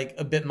gets like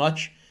a bit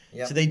much.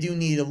 Yep. So they do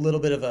need a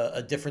little bit of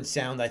a different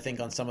sound, I think,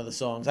 on some of the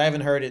songs. I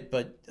haven't heard it,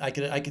 but I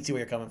can see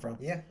where you're coming from.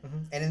 Yeah.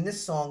 And in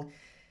this song,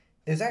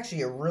 there's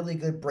actually a really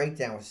good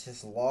breakdown. It's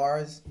just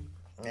Lars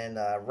and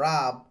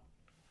Rob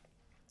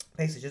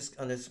basically just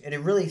on this, and it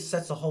really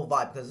sets the whole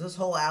vibe because this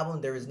whole album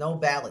there is no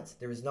ballads.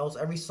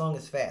 Every song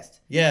is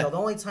fast. Yeah. So the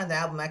only time the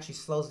album actually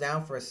slows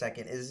down for a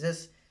second is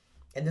this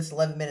and this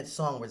 11-minute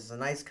song, which is a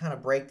nice kind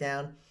of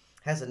breakdown,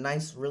 has a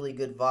nice, really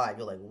good vibe.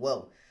 You're like,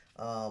 whoa.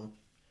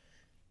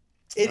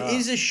 It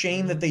is a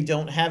shame that they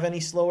don't have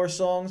any slower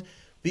songs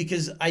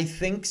because I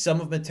think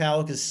some of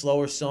Metallica's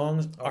slower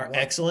songs are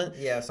excellent.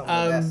 Yeah, some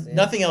of the best. Yeah.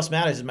 Nothing Else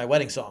Matters is my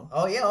wedding song.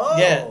 Oh yeah. Oh.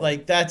 Yeah,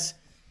 like that's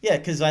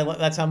because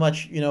that's how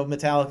much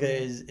Metallica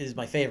is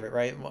my favorite,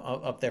 right?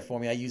 Up there for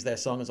me. I use their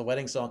song as a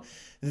wedding song.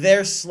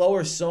 Their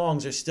slower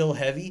songs are still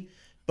heavy,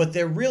 but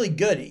they're really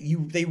good.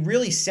 They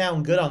really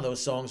sound good on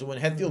those songs. And when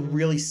Hetfield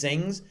really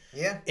sings,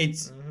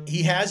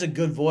 he has a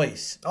good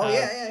voice. Oh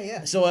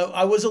yeah. So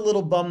I was a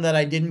little bummed that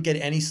I didn't get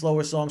any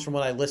slower songs from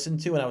what I listened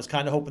to, and I was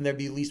kind of hoping there'd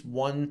be at least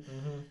one,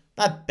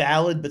 not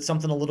ballad, but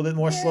something a little bit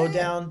more slowed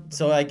down.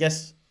 So I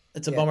guess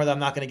it's a bummer that I'm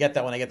not going to get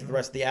that when I get to the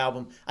rest of the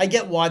album. I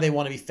get why they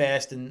want to be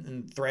fast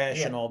and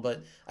thrash and all,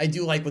 but I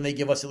do like when they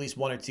give us at least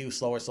one or two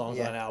slower songs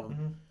on an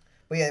album.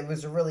 But yeah, it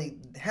was really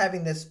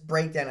having this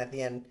breakdown at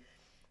the end.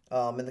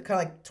 And the kind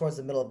of like towards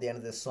the middle of the end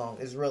of this song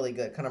is really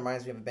good. Kind of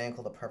reminds me of a band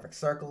called The Perfect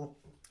Circle.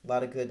 A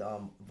lot of good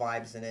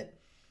vibes in it.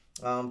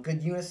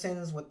 Good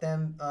unisons with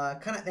them.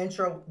 Kind of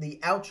the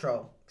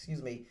outro,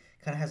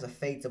 kind of has a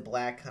fade to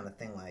black kind of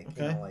thing, like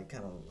like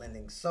kind of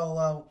ending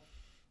solo,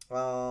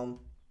 and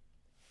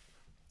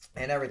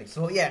everything.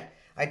 So yeah,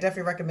 I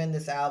definitely recommend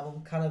this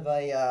album. Kind of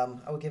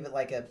I would give it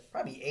like a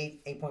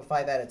probably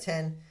 8.5 out of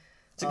 10.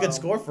 It's a good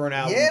score for an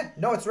album. Yeah,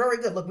 no, it's very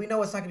good. Look, we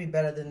know it's not gonna be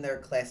better than their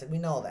classic. We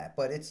know that,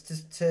 but it's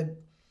just to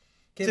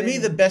me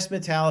the best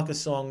Metallica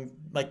song,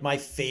 like my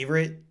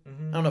favorite. I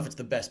don't know if it's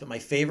the best, but my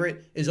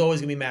favorite is always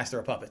gonna be Master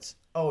of Puppets.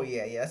 Oh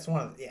yeah, that's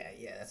one of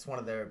that's one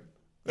of their.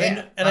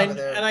 Yeah, and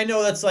I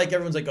know that's like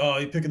everyone's like, oh,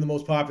 you're picking the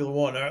most popular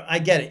one. I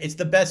get it. It's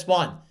the best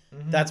one.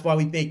 That's why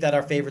we make that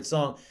our favorite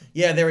song.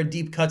 Yeah, there are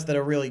deep cuts that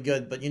are really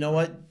good, but you know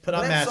what? Put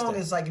on Master. That song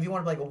is like, if you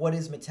want to be like, what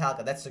is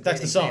Metallica? That's a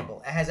great example.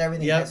 Song. It has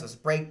everything. It has this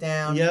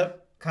breakdown. Yep.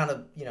 Kind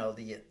of,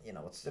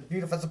 it's a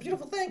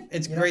beautiful thing.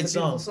 It's a great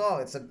song. It's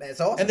awesome.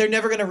 And they're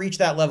never going to reach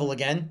that level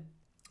again.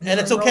 And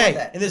it's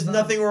okay. And there's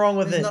nothing wrong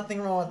with it. There's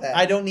nothing wrong with that.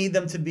 I don't need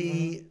them to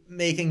be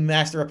making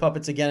Master of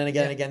Puppets again and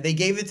again and again. They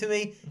gave it to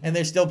me, and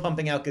they're still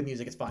pumping out good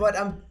music. It's fine. But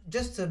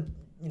just to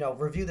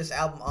review this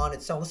album on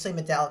its own. Let's say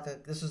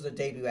Metallica, this is their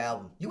debut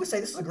album. You would say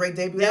this is a great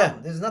debut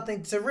album. There's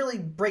nothing to really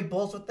break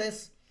balls with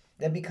this.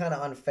 That'd be kind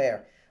of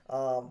unfair.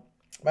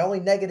 My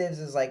only negatives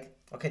is like,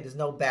 okay, there's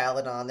no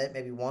ballad on it,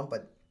 maybe one,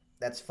 but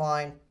that's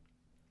fine.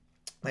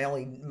 My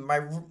only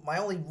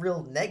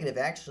real negative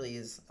actually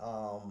is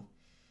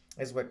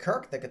with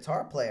Kirk, the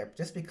guitar player,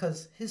 just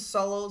because his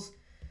solos,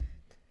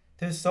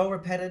 they're so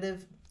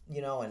repetitive,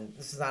 and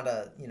this is not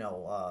a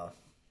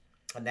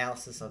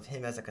analysis of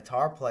him as a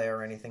guitar player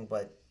or anything,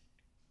 but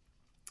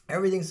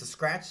everything's a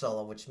scratch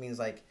solo, which means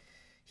like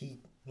he,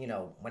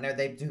 whenever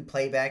they do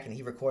playback and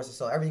he records the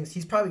solo,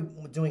 he's probably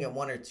doing it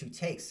one or two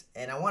takes.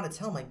 And I want to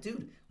tell him, like,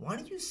 dude, why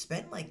don't you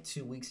spend like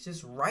 2 weeks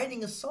just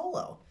writing a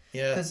solo?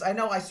 Yeah. Because I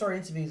know I saw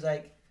interviews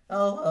like, I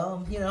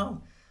want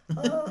to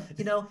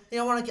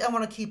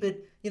keep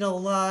it,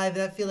 live.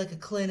 I feel like a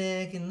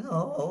clinic and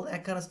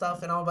that kind of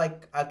stuff. And I'm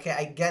like, okay,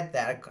 I get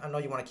that. I know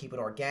you want to keep it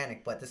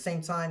organic, but at the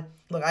same time,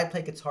 look, I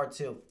play guitar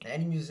too. And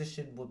any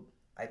musician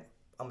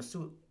I'm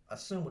assume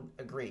would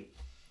agree.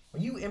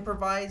 When you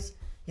improvise,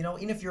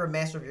 even if you're a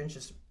master of your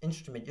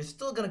instrument, you're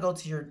still gonna go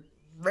to your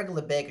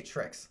regular bag of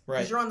tricks. Right.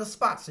 Because you're on the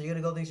spot, so you're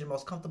gonna go things you're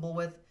most comfortable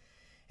with.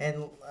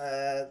 And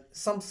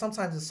sometimes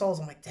the solos,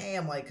 I'm like,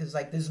 damn, like, because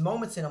like there's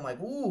moments in I'm like,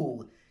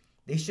 ooh,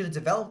 they should have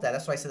developed that.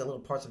 That's why I said the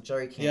little parts of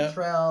Jerry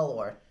Cantrell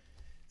or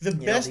the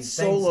best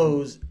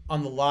solos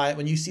on the live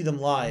when you see them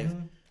live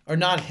are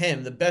not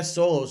him. The best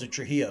solos are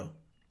Trujillo.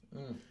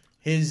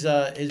 His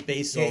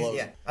bass solos.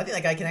 Yeah, I think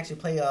that guy can actually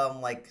play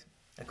like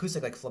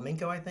acoustic, like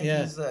flamenco. I think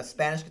he's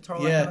Spanish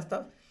guitar, that kind of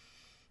stuff.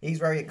 He's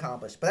very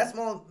accomplished. But that's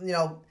more,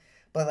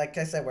 But like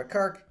I said, with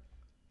Kirk,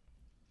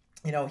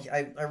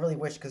 I really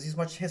wish, because he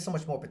has so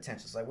much more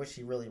potential. So I wish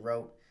he really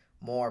wrote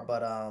more,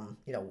 but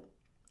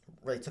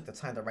really took the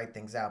time to write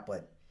things out.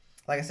 But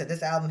like I said,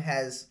 this album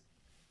has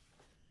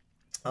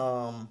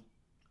tone.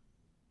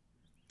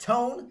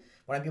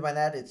 What I mean by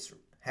that,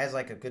 has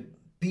like a good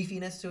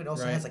beefiness to it. It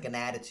also has like an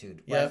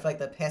attitude. Yeah. I feel like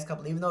the past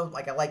couple, even though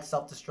like I like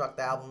Self-Destruct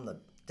album, the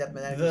Death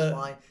Magnetic is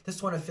fine.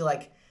 This one I feel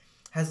like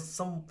has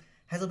a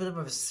little bit of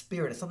a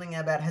spirit. Something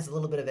about it has a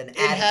little bit of an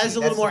attitude. It has a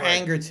little more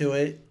anger to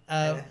it.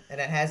 And it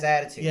has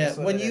attitude. Yeah,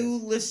 when you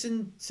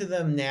listen to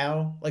them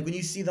now, like when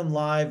you see them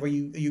live, or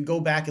you go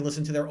back and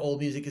listen to their old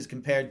music as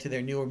compared to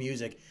their newer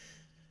music,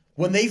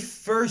 when they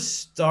first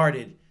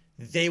started,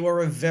 they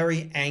were a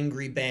very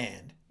angry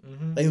band.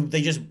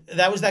 They just,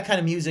 that was that kind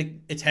of music.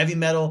 It's heavy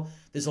metal.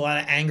 There's a lot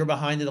of anger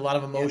behind it, a lot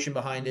of emotion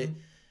behind it.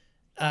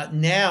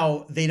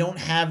 Now they don't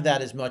have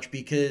that as much,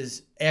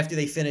 because after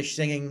they finish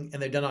singing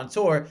and they're done on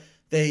tour,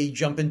 they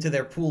jump into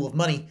their pool of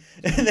money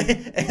and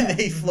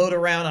they float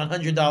around on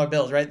 $100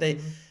 bills, right?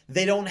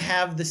 They don't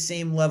have the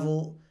same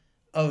level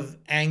of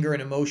anger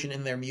and emotion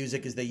in their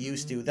music as they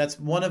used to. That's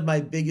one of my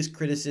biggest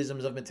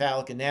criticisms of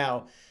Metallica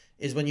now,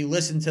 is when you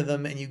listen to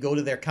them and you go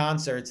to their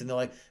concerts and they're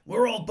like,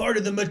 we're all part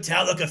of the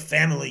Metallica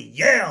family.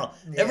 Yeah.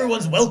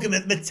 Everyone's welcome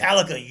at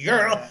Metallica.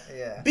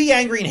 Yeah. Be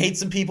angry and hate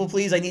some people,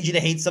 please. I need you to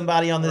hate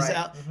somebody on this.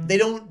 Right. They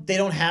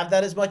don't have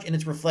that as much, and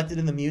it's reflected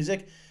in the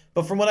music.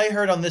 But from what I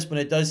heard on this one,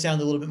 it does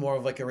sound a little bit more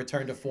of like a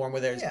return to form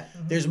where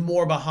there's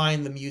more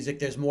behind the music.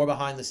 There's more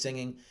behind the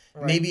singing.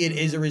 Right. Maybe it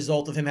is a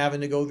result of him having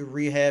to go through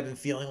rehab and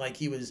feeling like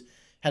he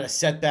had a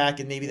setback,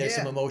 and maybe there's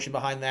some emotion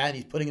behind that, and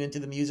he's putting it into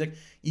the music.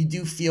 You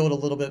do feel it a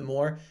little bit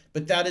more.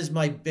 But that is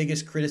my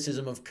biggest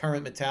criticism of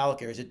current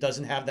Metallica, is it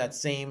doesn't have that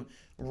same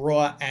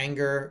raw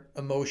anger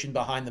emotion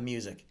behind the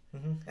music.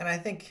 Mm-hmm. And I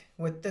think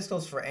this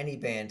goes for any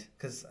band,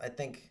 because I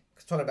think,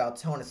 talking about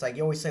tone, it's like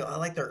you always say, I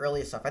like their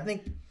earlier stuff. I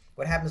think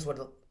what happens with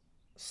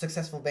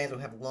successful bands who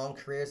have long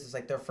careers is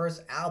like their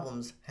first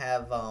albums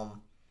have,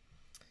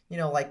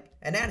 like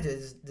an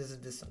attitude.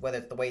 This whether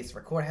it's the way it's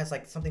recorded, has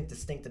like something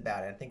distinct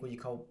about it. I think what you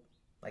call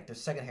like their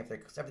second half,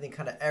 everything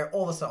kind of,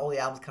 all of a sudden, all the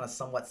albums kind of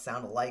somewhat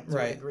sound alike to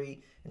a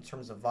degree in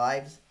terms of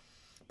vibes.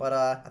 But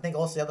I think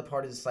also the other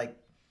part is like,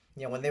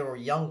 when they were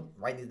young,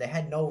 right, they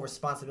had no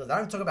responsibility. I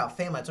don't even talk about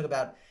family. I talk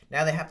about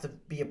now they have to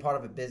be a part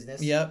of a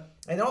business. Yep.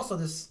 And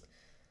also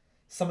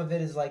some of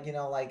it is like,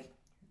 like,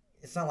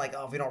 it's not like,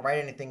 oh, if we don't write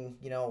anything,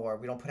 or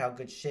we don't put out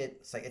good shit,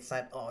 it's like, it's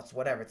not, oh, it's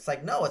whatever. It's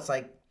like, no, it's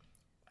like,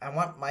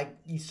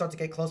 you start to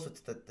get close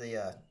with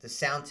the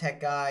sound tech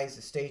guys,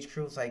 the stage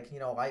crew. It's like,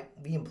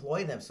 we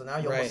employ them. So now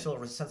you almost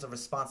feel a sense of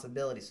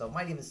responsibility. So it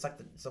might even suck.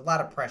 It's a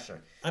lot of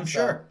pressure. I'm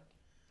sure.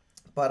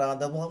 But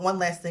the one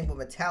last thing with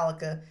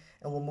Metallica,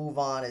 and we'll move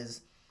on,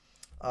 is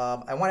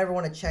I want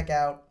everyone to check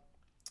out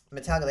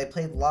Metallica. They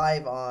played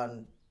live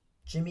on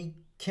Jimmy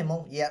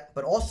Kimmel,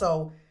 but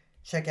also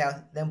check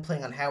out them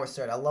playing on Howard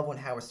Stern. I love when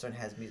Howard Stern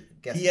has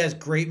guests. He has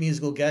great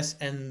musical guests,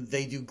 and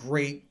they do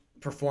great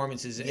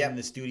performances in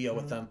the studio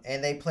with them.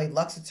 And they played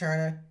Luxa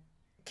Turner,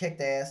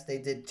 kicked ass. They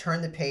did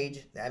Turn the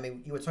Page. I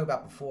mean, you were talking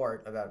about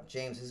before about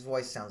James. His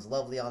voice sounds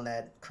lovely on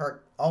that.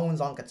 Kirk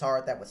Owens on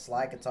guitar, that with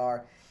slide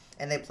guitar.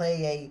 And they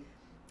play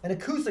an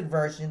acoustic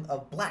version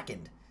of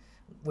Blackened,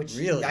 which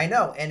really? I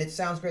know, and it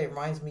sounds great. It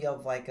reminds me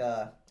of like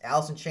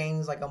Alice in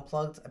Chains, like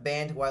Unplugged, a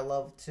band who I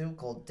love too,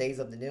 called Days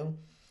of the New.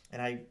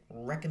 And I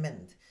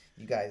recommend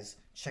you guys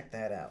check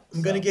that out.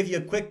 I'm going to give you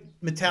a quick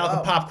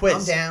Metallica pop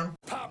quiz. I'm down.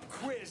 Pop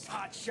quiz,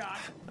 hot shot.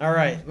 All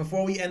right.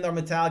 Before we end our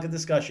Metallica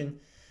discussion,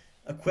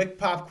 a quick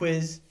pop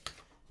quiz.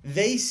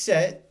 They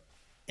set,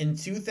 in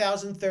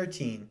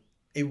 2013,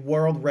 a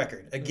world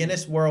record, a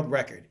Guinness World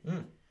Record.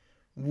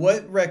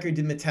 What record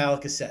did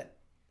Metallica set?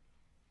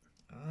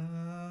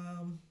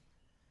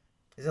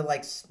 Is it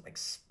like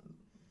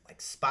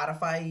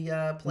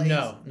Spotify plays?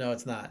 No,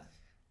 it's not.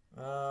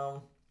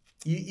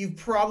 You've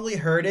probably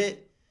heard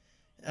it,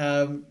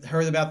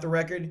 heard about the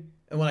record,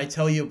 and when I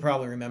tell you, you'll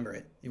probably remember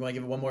it. You want to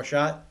give it one more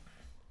shot?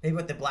 Maybe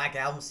what the Black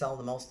Album selling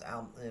the most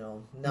album,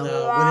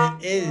 No,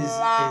 what it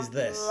is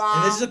this.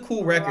 And this is a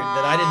cool record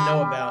that I didn't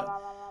know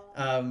about.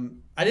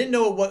 I didn't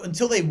know what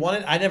until they won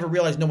it. I never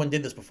realized no one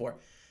did this before.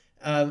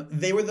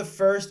 They were the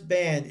first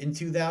band in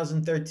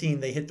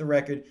 2013. They hit the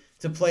record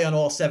to play on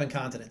all 7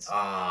 continents.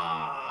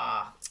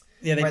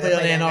 Yeah, they played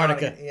on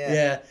Antarctica.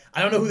 Yeah.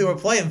 I don't know who they were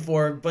playing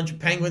for. A bunch of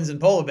penguins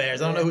and polar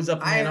bears. I don't know who's up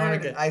in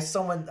Antarctica.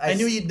 I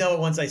knew you'd know it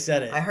once I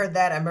said it. I heard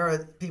that. I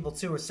remember people,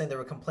 too, were saying they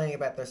were complaining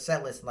about their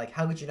set list. Like,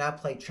 how could you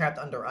not play Trapped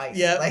Under Ice?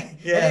 Yeah. They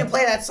didn't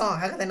play that song.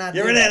 How could they not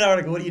You're in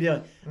Antarctica. What are you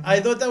doing? Mm-hmm. I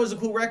thought that was a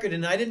cool record,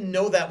 and I didn't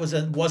know that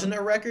wasn't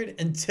a record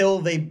until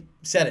they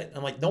said it.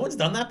 I'm like, no one's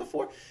done that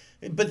before?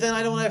 But then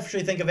I don't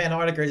actually think of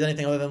Antarctica as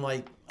anything other than,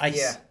 like, ice.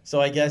 Yeah.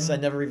 So I guess I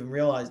never even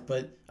realized.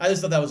 But I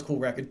just thought that was a cool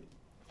record.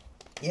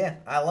 Yeah,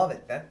 I love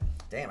it.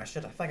 Damn, I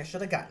feel like I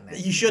should have gotten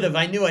that. You should have.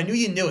 I knew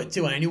you knew it,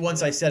 too. And I knew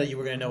once I said it, you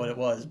were going to know what it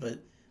was. But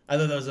I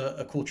thought that was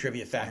a cool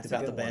trivia fact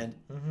about the band.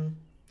 Mm-hmm.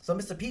 So,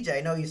 Mr. PJ,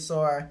 I know you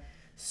saw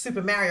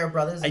Super Mario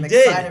Brothers. I'm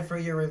did. excited for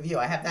your review.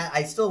 I have that.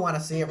 I still want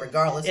to see it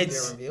regardless of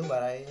your review,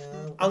 but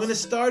I'm going to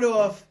start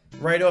off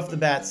right off the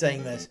bat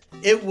saying this.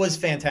 It was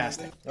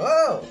fantastic.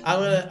 Oh!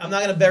 I'm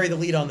not going to bury the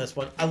lead on this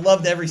one. I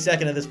loved every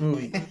second of this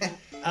movie.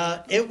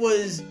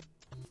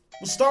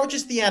 We'll start with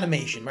just the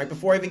animation, right?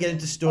 Before I even get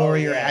into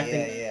story or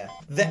acting. Yeah.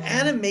 The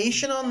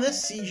animation on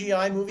this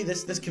CGI movie,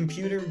 this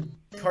computer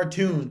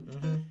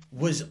cartoon,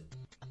 was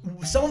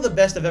some of the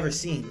best I've ever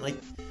seen. Like,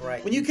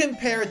 when you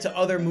compare it to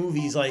other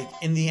movies, like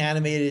in the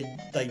animated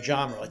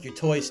genre, like your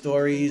Toy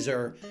Stories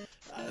or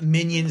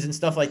Minions and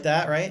stuff like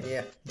that, right?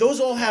 Yeah.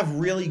 Those all have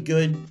really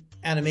good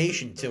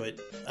animation to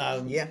it.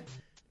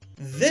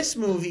 This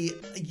movie,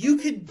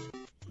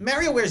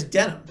 Mario wears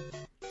denim.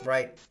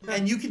 Right.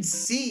 And you could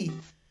see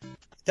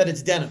that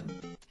it's denim.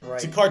 Right.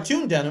 It's a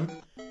cartoon denim,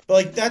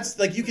 but that's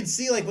you can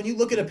see when you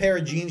look at a pair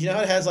of jeans, you know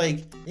how it has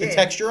the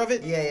texture of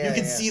it? Yeah. You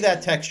can see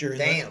that texture.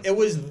 Damn. It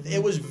was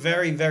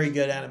very, very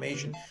good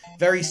animation.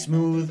 Very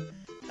smooth,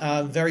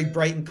 very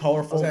bright and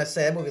colorful. I was gonna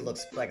say that movie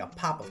looks like a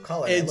pop of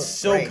color. It's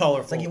so great.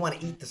 colorful. It's like you want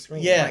to eat the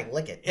screen. Yeah. You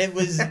lick it.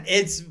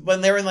 It's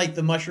when they're in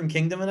the Mushroom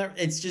Kingdom and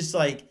everything, it's just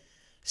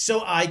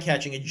so eye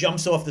catching. It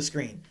jumps off the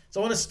screen.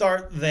 So I want to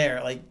start there.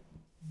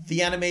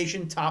 The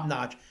animation, top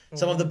notch.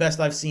 Some of the best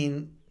I've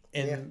seen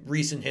in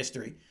recent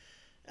history.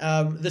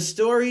 The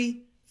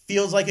story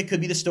feels like it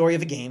could be the story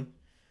of a game.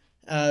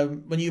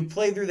 When you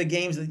play through the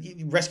games,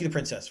 you rescue the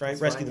princess, right?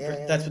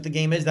 That's what the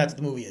game is. That's what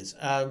the movie is.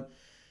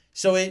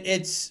 So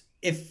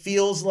it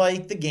feels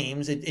like the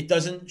games. It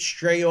doesn't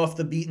stray off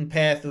the beaten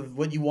path of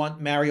what you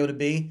want Mario to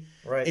be.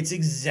 Right. It's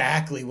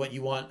exactly what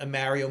you want a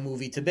Mario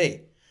movie to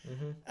be.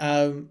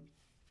 And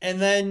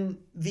then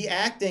the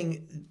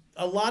acting.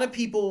 A lot of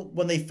people,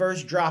 when they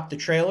first dropped the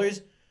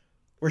trailers,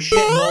 were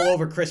shitting all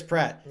over Chris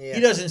Pratt. Yeah.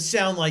 He doesn't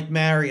sound like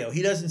Mario.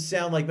 He doesn't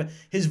sound like...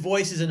 His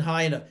voice isn't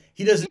high enough.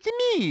 It's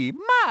me,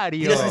 Mario.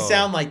 He doesn't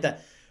sound like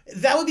that.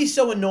 That would be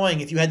so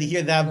annoying if you had to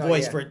hear that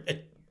voice for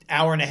an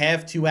hour and a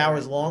half, 2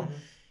 hours long.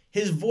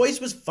 His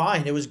voice was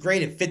fine. It was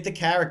great. It fit the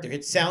character.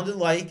 It sounded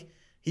like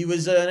he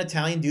was an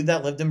Italian dude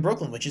that lived in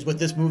Brooklyn, which is what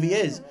this movie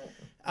is.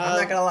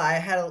 I'm not gonna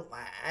lie.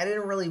 I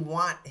didn't really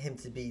want him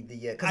to be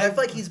the because I feel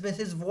like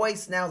his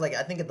voice now. Like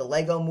I think of the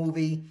Lego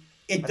Movie.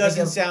 It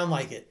doesn't sound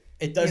like it.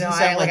 It doesn't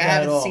sound like I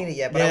that at all. haven't seen it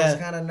yet, but I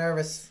was kind of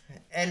nervous.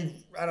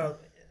 And I don't.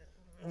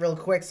 Real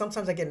quick,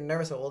 sometimes I get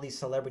nervous with all these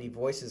celebrity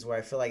voices where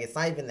I feel like it's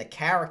not even the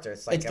character.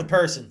 It's like it's the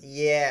person.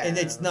 Yeah, and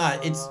it's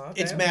not.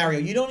 It's Mario.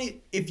 You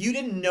don't. If you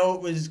didn't know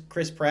it was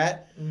Chris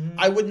Pratt,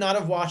 I would not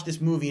have watched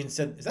this movie and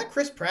said, "Is that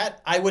Chris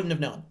Pratt?" I wouldn't have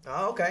known.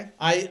 Oh, okay.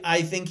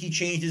 I think he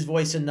changed his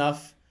voice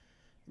enough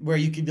where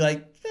you could be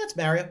like, "That's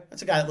Mario.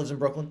 That's a guy that lives in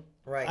Brooklyn."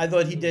 Right. I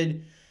thought he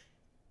did.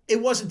 It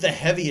wasn't the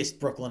heaviest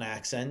Brooklyn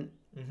accent,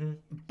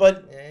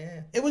 but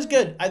it was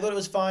good. I thought it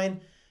was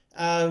fine.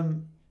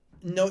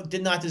 No,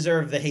 did not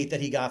deserve the hate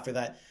that he got for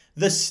that.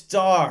 The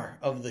star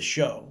of the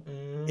show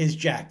is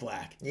Jack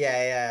Black.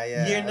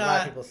 Yeah. You're a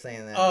lot of people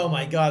saying that. Oh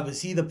my God,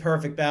 was he the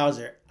perfect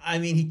Bowser? I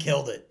mean, he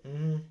killed it.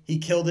 He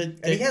killed it.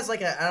 And he has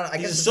like I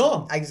guess a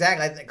song.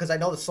 Exactly, because I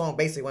know the song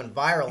basically went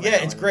viral. Yeah,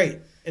 it's great.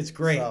 It's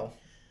great. So,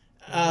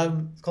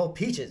 it's called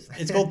Peaches.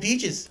 It's called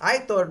Peaches. I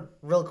thought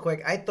real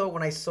quick. I thought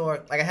when I saw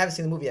it, like I haven't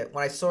seen the movie yet.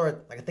 When I saw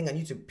it, like a thing on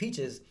YouTube,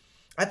 Peaches.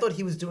 I thought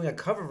he was doing a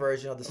cover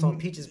version of the song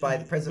 "Peaches" by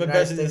the President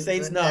of the United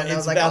States. No, and it's I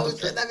was like, about "Oh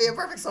shit, that'd be a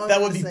perfect song." That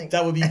would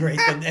be great.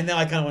 And now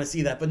I kind of want to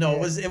see that. But no,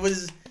 it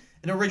was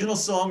an original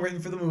song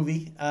written for the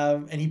movie,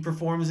 and he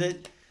performs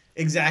it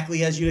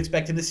exactly as you'd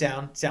expect him to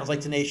sound. Sounds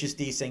like Tenacious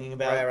D singing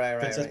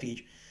about Princess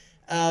Peach.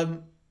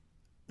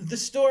 The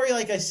story,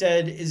 like I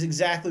said, is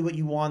exactly what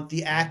you want.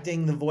 The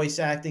acting, the voice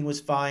acting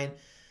was fine.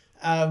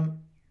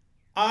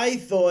 I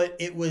thought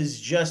it was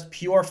just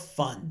pure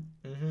fun.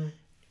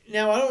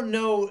 Now, I don't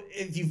know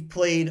if you've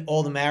played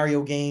all the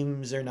Mario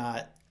games or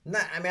not. Nah,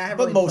 I mean, I haven't.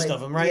 But really most played,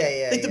 of them, right?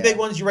 Yeah. Like the big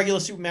ones, your regular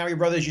Super Mario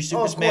Brothers, your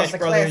Super Smash the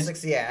Brothers.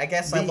 Classics, yeah. I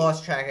guess I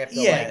lost track after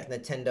like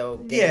Nintendo,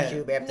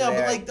 GameCube. After no,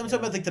 that, but like I'm talking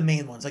about like the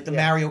main ones, like the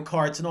Mario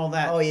Karts and all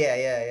that. Oh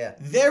yeah.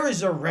 There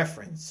is a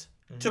reference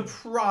to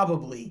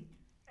probably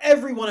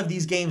every one of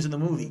these games in the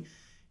movie.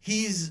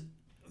 He's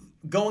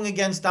going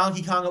against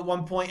Donkey Kong at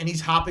one point, and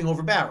he's hopping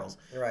over barrels.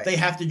 Right. They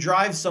have to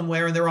drive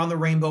somewhere, and they're on the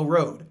Rainbow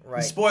Road. Right.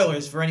 And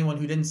spoilers for anyone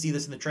who didn't see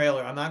this in the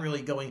trailer. I'm not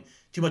really going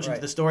too much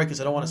into the story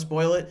because I don't want to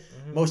spoil it.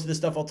 Most of the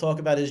stuff I'll talk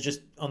about is just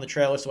on the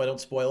trailer, so I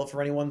don't spoil it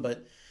for anyone.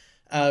 But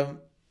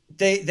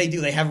they do.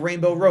 They have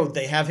Rainbow Road.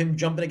 They have him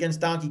jumping against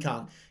Donkey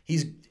Kong.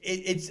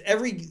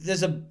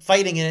 There's a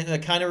fighting in it,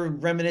 and kind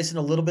of reminiscent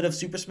a little bit of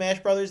Super Smash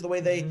Brothers, the way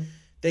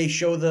they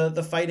show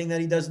the fighting that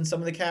he does in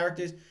some of the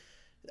characters.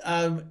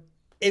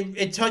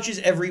 It touches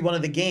every one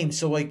of the games,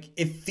 so like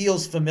it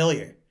feels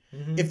familiar.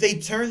 If they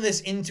turn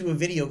this into a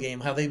video game,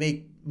 how they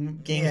make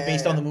games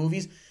based on the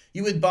movies,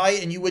 you would buy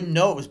it and you wouldn't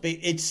know it was.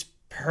 It's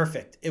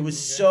perfect. It was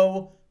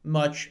so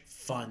much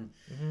fun.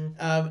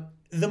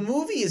 The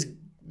movie is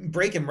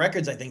breaking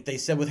records, I think they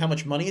said, with how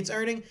much money it's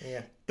earning.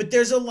 Yeah. But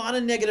there's a lot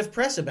of negative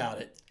press about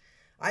it.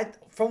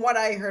 From what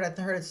I heard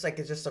it's like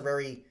it's just a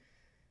very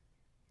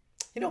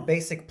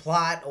basic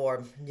plot,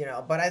 or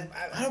but I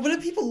don't know, what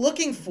are people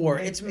looking for?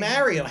 It's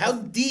Mario. How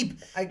deep?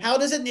 How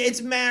does it?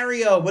 It's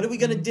Mario. What are we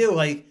gonna do?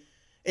 Like,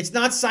 it's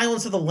not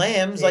Silence of the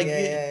Lambs. Like,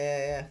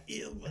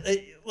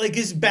 like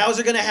is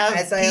Bowser gonna have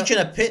Peach in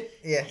a pit?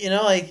 Yeah.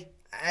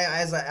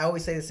 I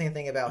always say the same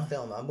thing about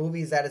film. A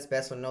movie is at its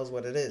best when it knows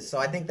what it is. So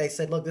I think they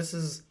said, look,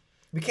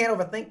 we can't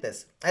overthink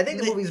this. I think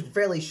the movie's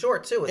fairly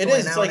short too.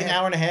 It's like an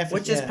hour and a half,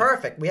 which is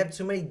perfect. We have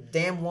too many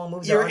damn long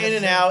movies. You're in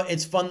and out.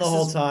 It's fun the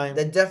whole time.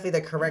 They're definitely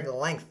the correct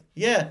length.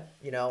 Yeah.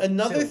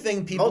 Another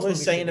thing people are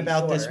saying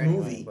about this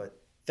movie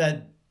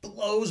that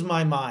blows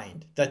my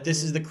mind, that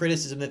this is the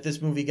criticism that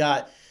this movie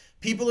got.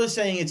 People are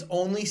saying it's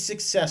only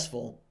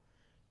successful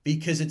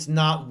because it's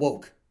not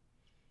woke.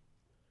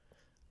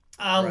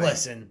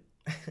 Listen,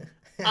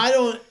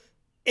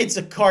 it's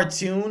a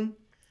cartoon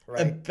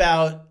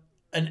about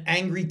an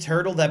angry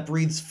turtle that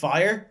breathes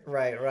fire.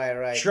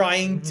 Right.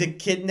 Trying to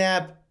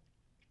kidnap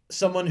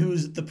someone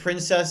who's the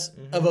princess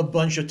of a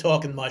bunch of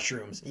talking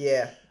mushrooms.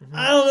 Yeah.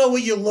 I don't know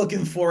what you're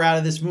looking for out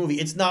of this movie.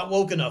 It's not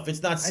woke enough.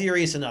 It's not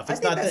serious enough.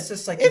 It's not that.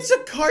 It's a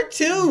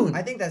cartoon.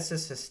 I think that's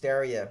just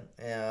hysteria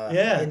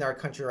in our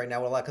country right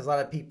now. Because a lot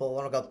of people,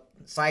 I don't go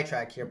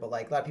sidetrack here, but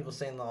like a lot of people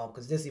saying,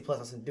 because Disney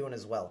Plus isn't doing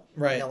as well.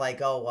 Right.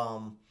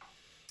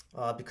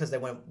 Because they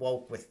went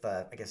woke with,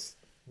 I guess,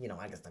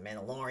 I guess the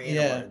Mandalorian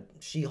Yeah. or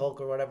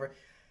She-Hulk or whatever.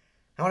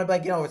 I want to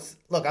be like,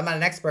 look, I'm not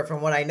an expert.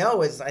 From what I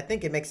know is I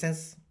think it makes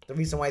sense. The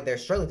reason why they're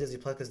struggling with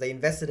Disney Plus because they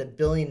invested $1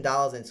 billion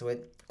into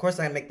it. Of course,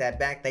 they're gonna make that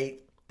back.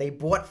 They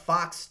bought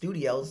Fox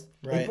Studios.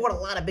 Right. They bought a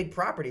lot of big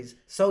properties.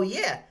 So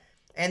yeah,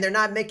 and they're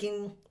not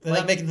making. They're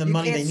not making the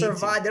money they need to. You can't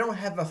survive. They don't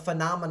have a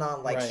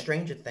phenomenon like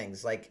Stranger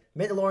Things. Like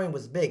Mandalorian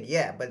was big,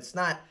 yeah, but it's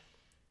not.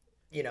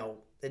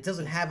 It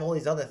doesn't have all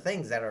these other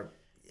things that are.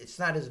 It's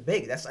not as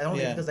big. I don't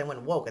think because they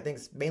went woke. I think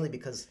it's mainly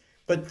because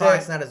the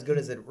product's not as good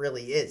as it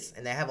really is,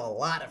 and they have a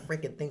lot of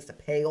freaking things to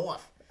pay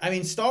off. I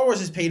mean, Star Wars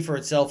has paid for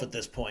itself at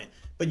this point.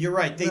 But you're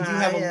right. They do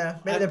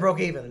have maybe they broke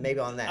even. Maybe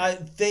on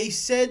that. They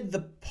said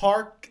the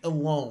park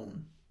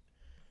alone.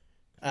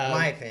 In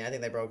my opinion, I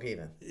think they broke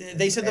even.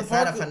 They said the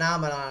park. It's not a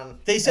phenomenon.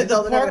 They said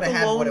the park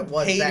alone what it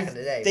was paid. Back in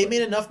the day, they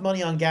made enough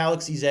money on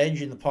Galaxy's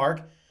Edge in the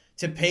park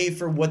to pay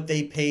for what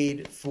they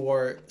paid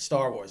for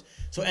Star Wars.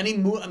 So any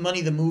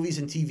money the movies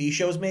and TV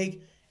shows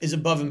make is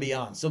above and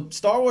beyond. So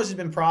Star Wars has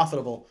been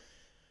profitable.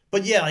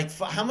 But yeah, like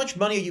how much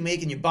money are you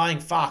making? You're buying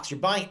Fox. You're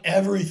buying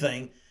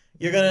everything.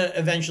 You're gonna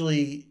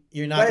eventually.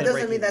 You're not. But it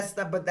doesn't mean that's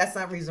not. But that's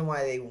not reason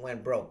why they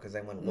went broke because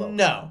they went woke.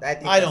 No,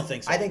 I don't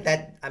think so. I think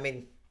that. I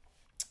mean,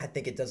 I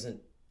think it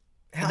doesn't.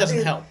 It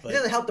doesn't help. It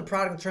doesn't help the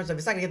product in terms of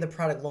it's not gonna give the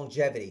product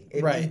longevity.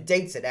 It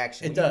dates it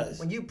actually. It does.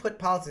 When you put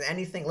politics in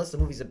anything, unless the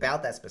movie's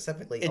about that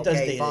specifically, it does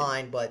date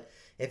fine. But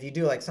if you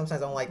do, like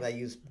sometimes I don't like when I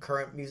use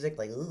current music,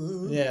 like you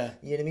know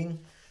what I mean.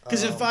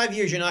 Because in 5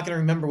 years, you're not going to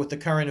remember what the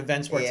current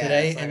events were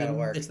today, and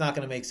it's not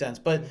going to make sense.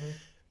 But,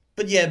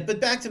 but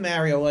back to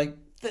Mario. Like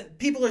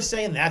people are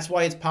saying that's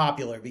why it's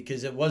popular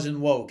because it wasn't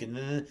woke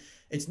and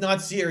it's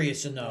not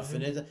serious enough,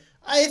 and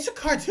it's a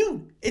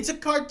cartoon. It's a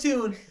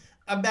cartoon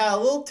about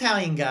a little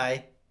Italian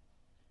guy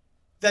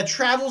that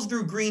travels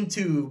through green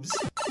tubes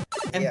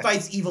and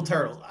fights evil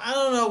turtles. I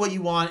don't know what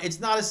you want.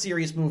 It's not a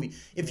serious movie.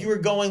 If you were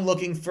going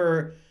looking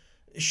for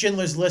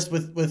Schindler's List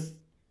with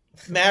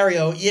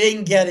Mario, you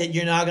didn't get it.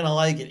 You're not gonna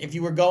like it. If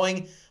you were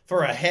going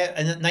for a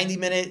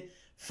 90-minute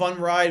fun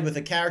ride with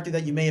a character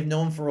that you may have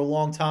known for a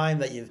long time,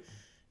 that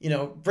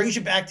brings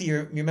you back to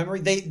your memory.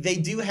 They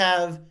do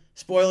have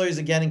spoilers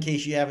again in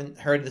case you haven't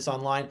heard this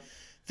online.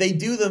 They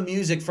do the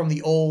music from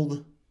the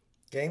old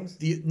games,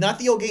 not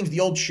the old games, the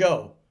old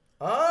show.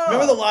 Oh,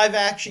 remember the live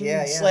action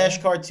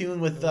 / cartoon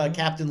with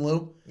Captain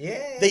Lou?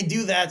 Yeah, they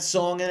do that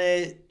song in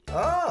it.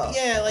 Oh,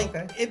 yeah,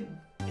 it.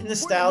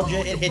 Nostalgia,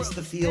 it hits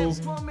the feels.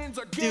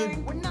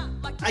 Dude,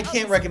 I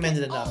can't recommend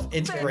it enough.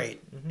 It's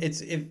great. It's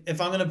if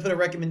I'm gonna put a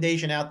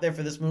recommendation out there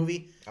for this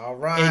movie, all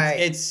right,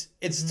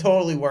 it's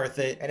totally worth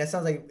it. And it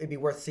sounds like it'd be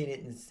worth seeing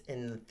it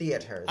in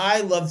theaters.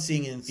 I love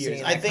seeing it in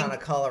theaters. I think kind of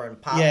color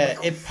and pop. Yeah,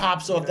 it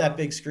pops off that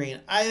big screen.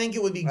 I think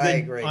it would be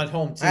good on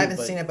home too. I haven't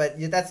seen it, but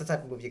that's the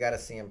type of movie you got to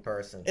see in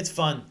person. It's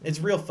fun.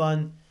 It's real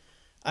fun.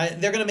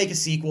 They're gonna make a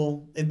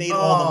sequel. It made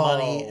all the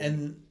money,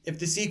 and if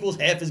the sequel's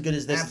half as good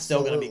as this, it's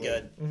still gonna be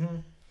good.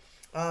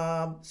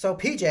 So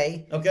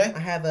PJ, okay, I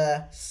have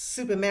a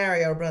Super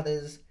Mario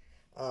Brothers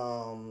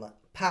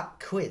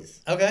pop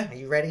quiz. Okay, are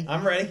you ready?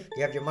 I'm ready.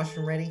 You have your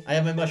mushroom ready? I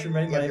have my mushroom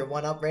ready. You have your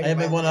 1-up ready? I have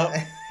my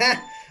 1-up.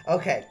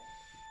 Okay,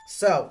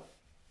 so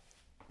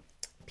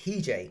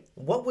PJ,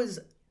 what was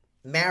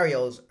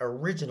Mario's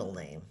original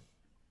name?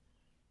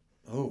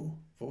 Oh,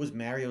 what was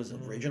Mario's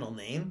original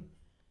name?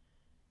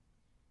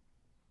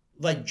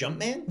 Like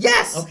Jumpman?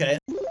 Yes. Okay.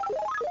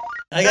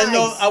 I didn't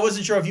know. I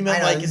wasn't sure if you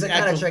meant like his actual.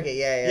 Kind of tricky,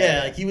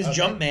 yeah. Like he was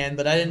Jumpman,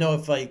 but I didn't know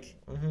if like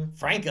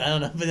Frank. I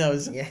don't know, but that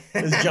was it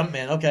was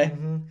Jumpman. Okay.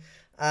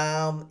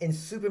 In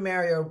Super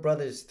Mario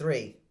Brothers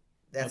 3,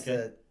 that's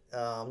the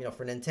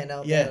for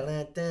Nintendo.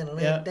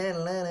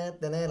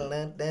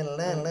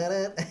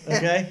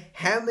 Okay.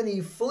 How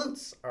many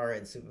flutes are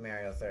in Super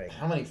Mario 3?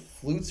 How many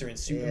flutes are in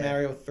Super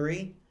Mario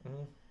 3?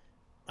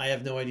 I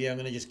have no idea. I'm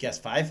gonna just guess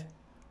 5.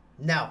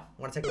 No.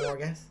 Want to take a more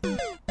guess? Am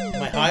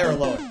I higher or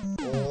lower?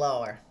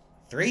 Lower.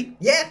 3?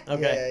 Yeah.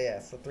 Okay. Yeah.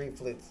 So 3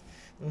 flutes.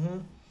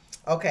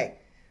 Okay.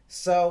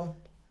 So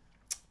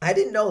I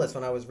didn't know this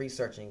when I was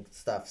researching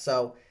stuff.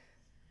 So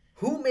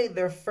who made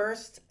their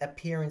first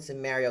appearance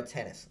in Mario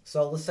Tennis?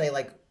 So let's say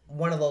like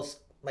one of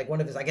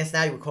his, I guess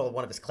now you would call it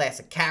one of his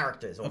classic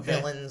characters or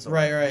villains or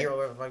hero,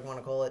 whatever you want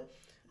to call it.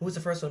 Who was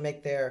the first one to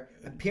make their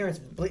appearance,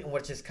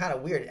 which is kind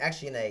of weird,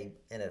 actually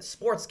in a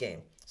sports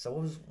game. So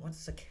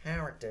what's the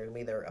character who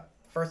made their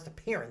first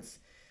appearance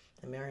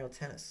in Mario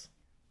Tennis?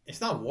 It's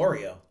not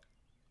Wario.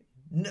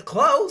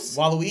 Close.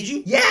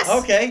 Waluigi? Yes.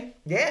 Okay.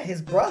 Yeah,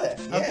 his brother.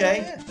 Yeah,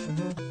 okay.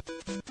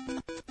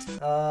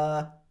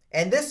 Yeah.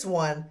 And this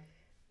one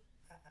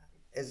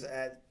is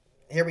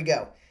here we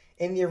go.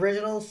 In the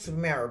original Super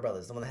Mario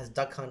Brothers, the one that has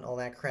Duck Hunt, all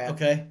that crap.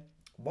 Okay.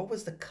 What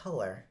was the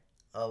color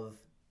of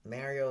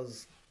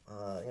Mario's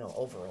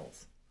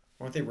overalls?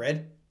 Weren't they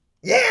red?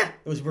 Yeah.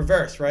 It was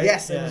reversed, right?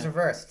 Yes, it was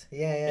reversed.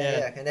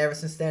 Yeah. And ever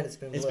since then, it's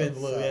been blue. It's been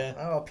blue, yeah.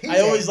 Oh, PJ.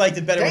 I always liked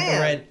it better with the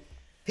red.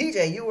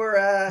 PJ, you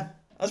were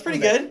That's pretty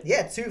good.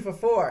 Yeah, 2 for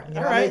 4.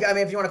 All right. I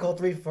mean, if you want to call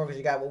 3 for 4, because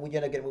you got what we're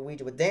gonna get with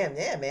Ouija with damn.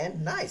 Yeah,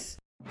 man, nice.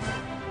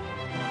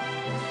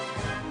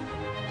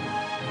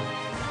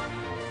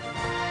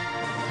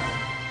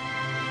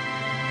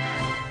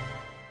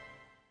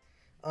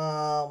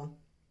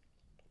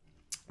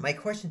 My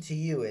question to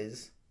you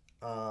is,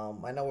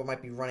 I know we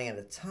might be running out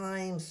of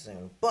time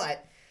soon,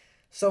 but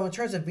so in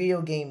terms of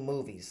video game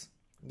movies,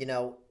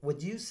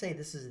 would you say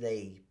this is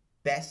the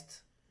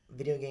best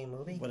video game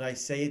movie? Would I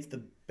say it's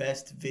the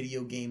best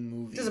video game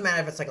movie? It doesn't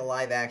matter if it's like a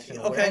live action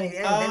or Okay,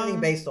 anything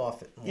based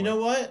off it. You know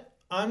what?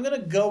 I'm gonna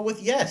go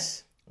with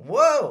yes.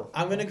 Whoa!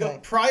 I'm gonna go.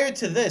 Prior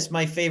to this,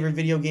 my favorite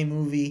video game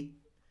movie.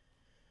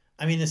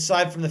 I mean,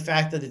 aside from the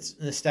fact that it's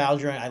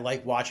nostalgia, I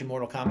like watching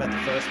Mortal Kombat, the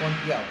first one.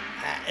 Yo,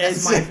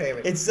 that's my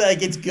favorite. It's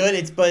like it's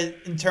good. But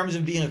in terms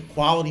of being a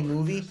quality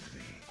movie,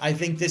 I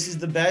think this is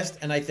the best,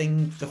 and I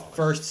think the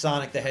first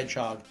Sonic the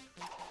Hedgehog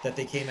that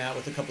they came out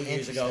with a couple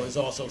years ago is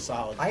also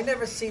solid. I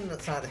never seen the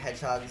Sonic the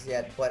Hedgehogs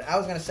yet, but I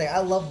was gonna say I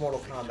love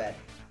Mortal Kombat.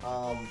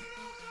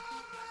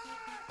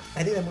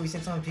 I think that movie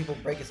sometimes people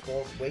break its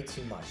balls way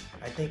too much.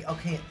 I think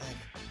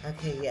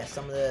yeah,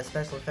 some of the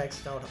special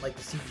effects don't like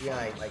the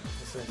CGI, like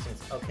for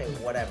instance. Okay,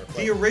 whatever. But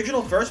The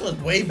original first one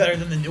is way better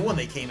than the new one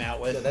they came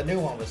out with. the new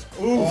one was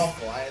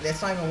awful.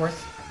 It's not even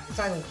worth. It's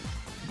not even.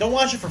 Don't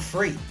watch it for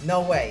free. No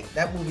way.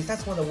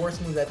 That's one of the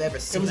worst movies I've ever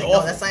seen. It was like,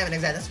 awful. No, that's not even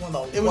exact. That's one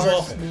of the It was worst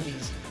awful.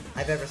 movies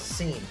I've ever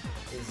seen.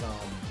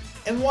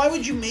 And why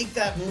would you make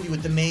that movie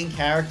with the main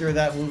character of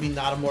that movie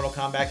not a Mortal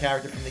Kombat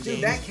character from the game?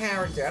 Dude, that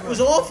character. I don't It was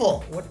know, awful.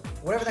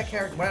 Whatever that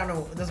character. I don't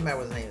know. It doesn't matter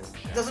what his name is.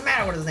 It doesn't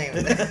matter what his name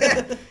is.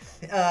 It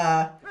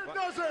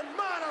doesn't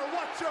matter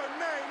what your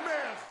name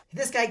is.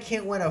 This guy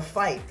can't win a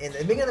fight. In the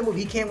beginning of the movie,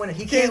 he can't win.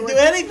 He can't win, do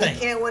anything. He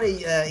can't win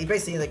he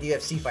basically like a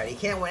UFC fight. He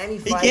can't win any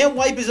He fight. can't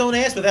wipe his own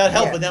ass without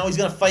help, Yeah. but now he's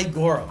gonna fight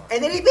Goro.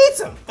 And then he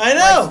beats him. I know.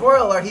 Like, spoiler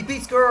alert, he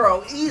beats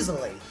Goro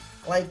easily.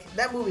 Like,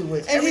 that movie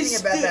was, And everything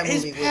about that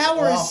movie his was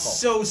power awful. is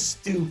so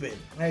stupid.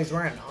 And he's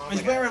wearing armor.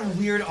 He's wearing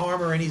weird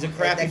armor and he's a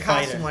crappy that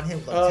costume fighter. on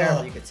him looked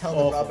terrible. You could tell the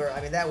awful. rubber.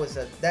 I mean, that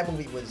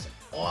movie was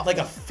awful. Like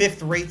a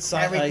fifth-rate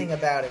side. Everything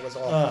about it was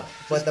awful.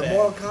 But just the bad.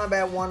 Mortal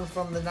Kombat one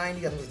from the 90s, I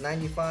think it was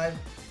 95,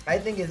 I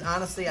think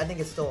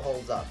it still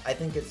holds up. I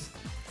think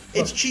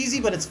it's cheesy,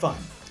 but it's fun.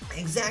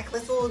 Exactly,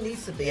 that's all it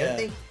needs to be. And I Yeah.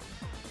 think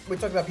we're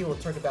talking about people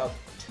talk about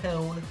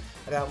tone,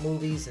 about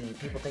movies, and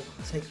people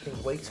take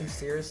things way too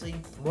seriously.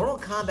 Mortal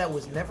Kombat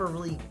was never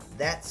really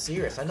that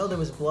serious. I know there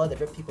was blood that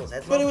ripped people's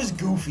heads off. But it was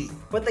goofy.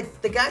 But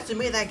the guys who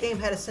made that game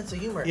had a sense of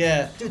humor.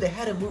 Yeah. Dude, they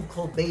had a move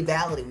called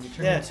Babality when you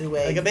turn Yeah, into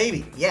like a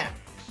baby. Yeah.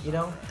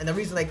 And the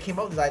reason they came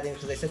up with this idea is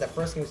because they said that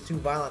first game was too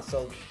violent,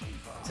 so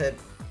to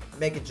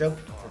make a joke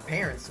for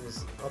parents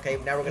was, okay,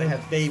 now we're going to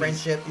have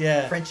Babies.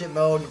 friendship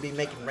mode, you'll be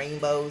making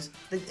rainbows.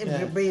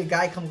 Yeah. Be a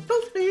guy come,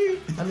 Toasty!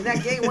 I mean,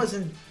 that game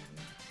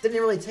didn't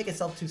really take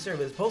itself too serious.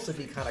 It was supposed to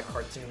be kind of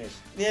cartoonish.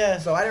 Yeah.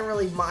 So I didn't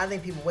really mind. I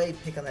think people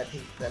pick on that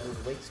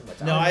movie way too much.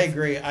 No, I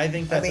agree. I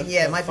think that's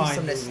it might be fine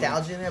some movie.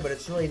 nostalgia in there, but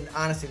it's really,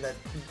 honestly, that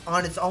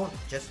on its own,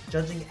 just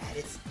judging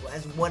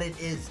as what it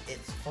is,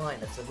 it's fine.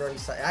 It's a very,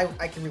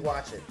 I can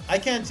rewatch it. I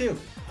can too.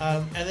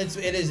 And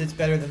it's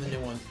better than the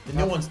new one. The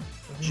new one's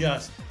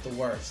just the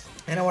worst.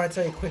 And I want to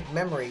tell you a quick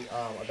memory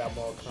about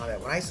Mortal Kombat.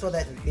 When I saw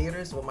that in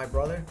theaters with my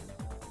brother,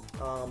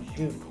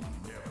 dude,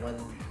 when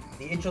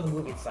the intro of the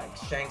movie, it's like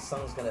Shang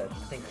Tsung's gonna, I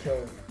think,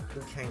 kill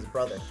Liu Kang's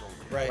brother,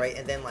 right?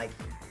 And then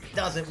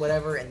does it,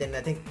 whatever, and then I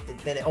think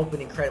then an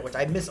opening credit, which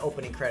I miss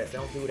opening credits. They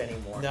don't do it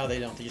anymore. No, they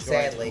don't. They just go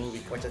right to the Sadly, movie.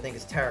 which I think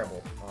is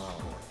terrible.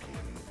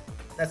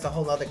 That's a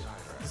whole other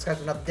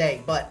discussion another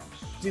day. But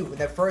dude, when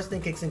that first thing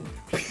kicks in,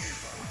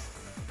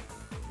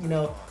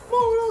 Mortal,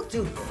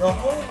 dude, the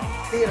whole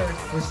theater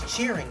was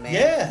cheering, man.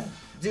 Yeah.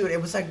 Dude,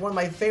 it was like one of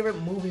my favorite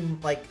movie,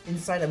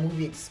 inside a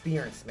movie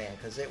experience, man,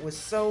 because it was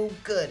so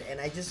good, and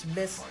I just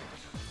miss,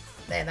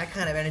 man, that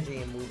kind of energy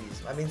in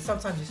movies. I mean,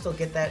 sometimes you still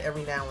get that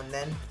every now and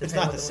then. It's depending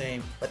not on the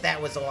same. But that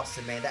was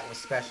awesome, man. That was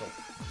special.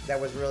 That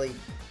was really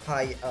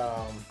high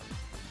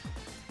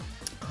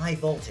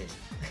voltage.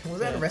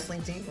 Was that a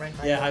wrestling team, right?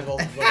 High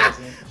voltage.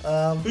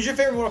 Who's your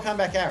favorite Mortal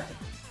Kombat character?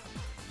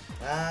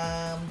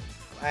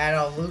 I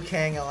don't know, Liu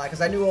Kang a lot, because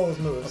I knew all his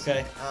moves.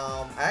 Okay.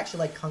 I actually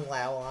like Kung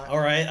Lao a lot. All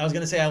right. I was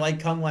gonna say I like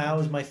Kung Lao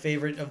as my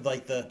favorite of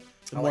the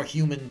more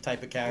human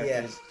type of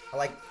characters. Yeah. I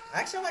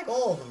like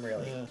all of them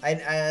really.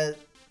 Yeah.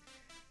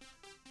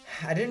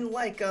 I didn't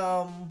like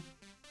I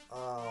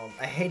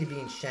hated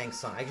being Shang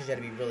Tsung. I just had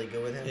to be really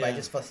good with him, but I Yeah.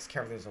 just felt his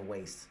character was a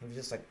waste. He was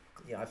just like,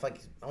 I feel like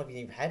I don't think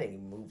he even had any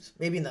moves.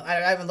 Maybe in the I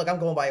haven't look. I'm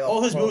going by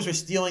all his moves were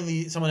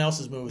stealing someone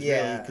else's moves.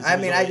 Yeah, Really, 'cause I he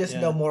was mean, I always-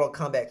 just know Mortal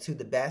Kombat 2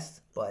 the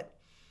best, but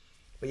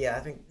yeah,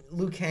 I think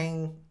Liu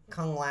Kang,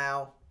 Kung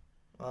Lao.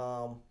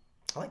 I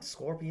like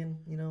Scorpion.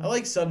 I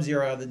like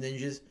Sub-Zero out of the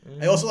ninjas.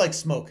 I also like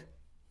Smoke.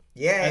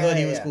 Yeah, I thought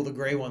he was cool. The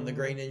gray one, the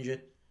gray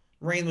ninja.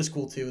 Rain was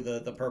cool too.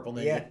 The purple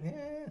ninja.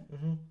 Yeah.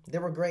 They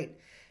were great.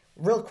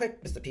 Real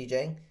quick, Mr.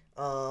 PJ.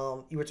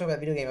 You were talking about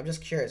video game. I'm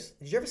just curious.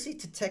 Did you ever see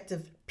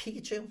Detective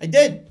Pikachu? I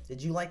did.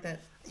 Did you like that?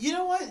 You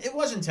know what? It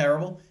wasn't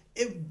terrible.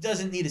 It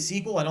doesn't need a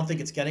sequel. I don't think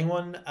it's getting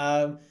one.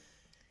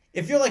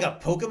 If you're like a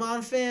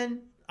Pokemon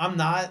fan, I'm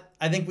not.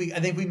 I think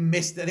we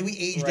missed. I think we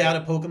aged out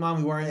of Pokemon.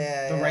 We weren't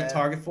the right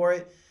target for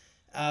it.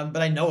 But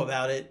I know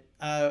about it.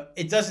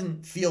 It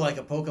doesn't feel like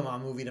a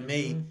Pokemon movie to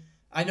me.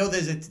 I know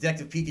there's a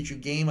Detective Pikachu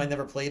game. I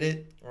never played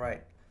it.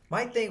 Right.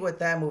 My thing with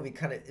that movie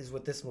kind of is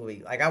with this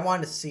movie. Like, I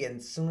wanted to see it, and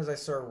as soon as I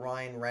saw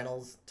Ryan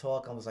Reynolds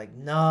talk, I was like,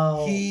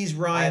 no. He's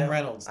Ryan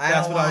Reynolds. I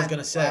That's don't what I was want- going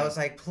to say. I was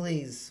like,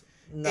 please.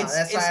 No, It's-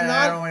 that's it's why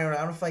not-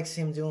 I don't feel like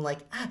see him doing like,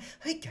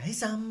 hey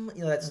guys,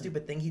 that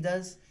stupid thing he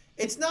does.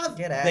 It's not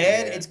Get outta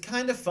bad. here. It's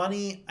kind of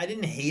funny. I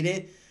didn't hate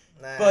it.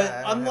 Nah, But I don't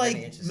have any unlike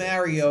interest in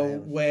Mario,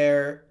 him.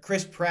 where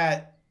Chris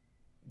Pratt,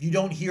 you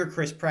don't hear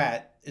Chris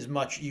Pratt as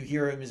much. You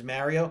hear him as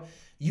Mario.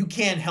 You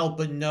can't help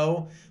but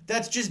know.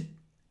 That's just...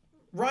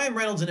 Ryan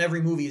Reynolds in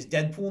every movie is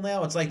Deadpool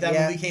now. It's like that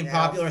Yeah, movie became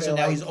yeah, I popular, so feel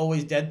now like- he's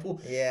always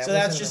Deadpool. Yeah, So I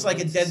that's wasn't just in the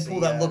like a mood to Deadpool see,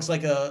 that looks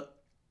like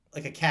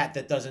a cat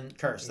that doesn't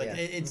curse. Like Yeah.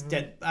 it's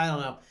dead. I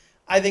don't know.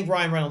 I think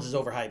Ryan Reynolds is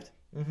overhyped.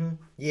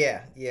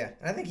 Yeah. And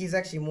I think he's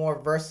actually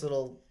more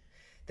versatile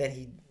than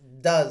he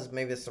does.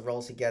 Maybe it's the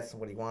roles he gets and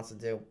what he wants to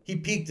do. He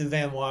peaked at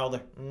Van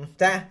Wilder. Mm-hmm.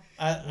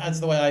 That's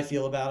the way I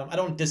feel about him. I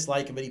don't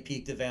dislike him, but he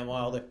peaked at Van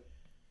Wilder.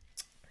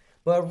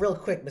 But real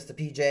quick, Mr.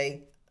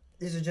 PJ,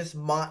 this is just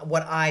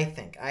what I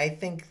think. I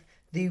think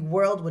the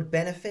world would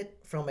benefit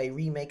from a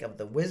remake of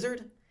The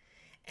Wizard.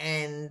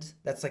 And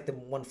that's like the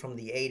one from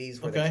the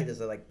 80s where the kid is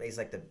like, he's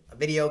like a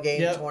video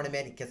game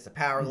tournament. He gets the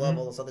power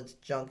level, this other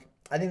junk.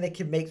 I think they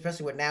could make,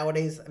 especially with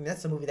nowadays. I mean,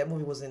 that's a movie. That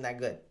movie wasn't that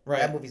good. Right.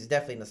 That movie's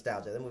definitely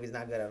nostalgia. That movie's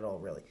not good at all,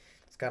 really.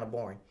 It's kind of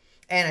boring.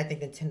 And I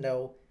think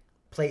Nintendo,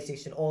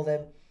 PlayStation, all of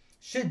them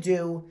should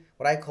do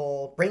what I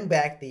call bring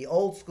back the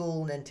old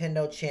school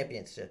Nintendo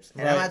championships.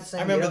 And I'm not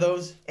saying I remember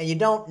those. And you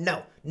don't.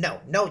 No.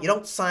 You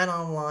don't sign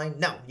online.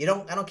 No, you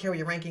don't. I don't care what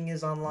your ranking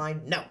is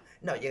online.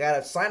 No, you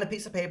gotta sign a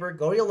piece of paper,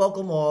 go to your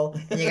local mall,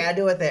 and you gotta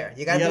do it there.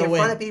 You gotta be in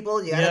front of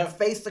people. You gotta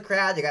face the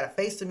crowd. You gotta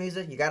face the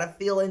music. You gotta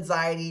feel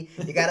anxiety.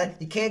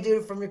 You can't do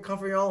it from your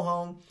comfort of your own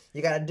home.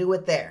 You gotta do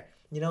it there.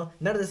 None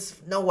of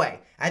this. No way.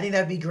 I think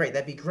that'd be great.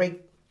 That'd be great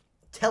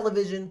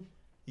television.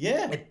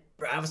 Yeah.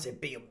 Obviously,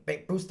 it'd be a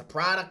big boost the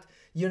product.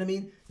 You know what I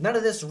mean? None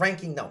of this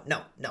ranking. No.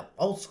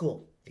 Old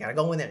school. You gotta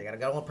go in there. You gotta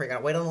go on. You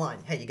gotta wait on the line.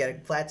 Hey, you got a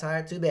flat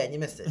tire? Too bad, you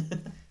missed it.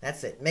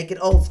 That's it. Make it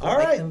old school. All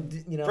right.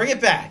 Bring it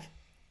back.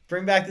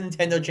 Bring back the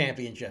Nintendo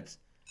championships.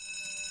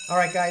 All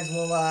right, guys.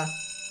 Well,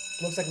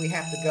 looks like we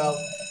have to go.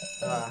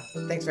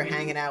 Thanks for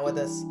hanging out with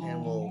us,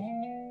 and we'll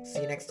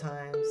see you next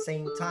time,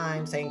 same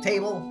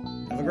table.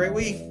 Have a great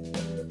week.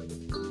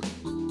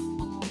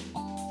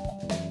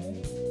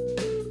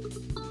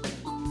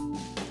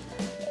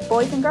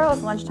 Boys and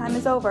girls, lunchtime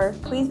is over.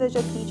 Please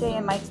visit PJ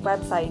and Mike's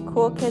website,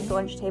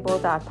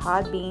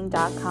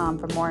 coolkidslunchtable.podbean.com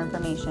for more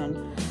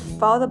information.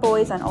 Follow the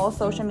boys on all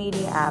social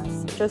media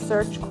apps. Just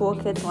search Cool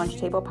Kids Lunch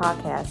Table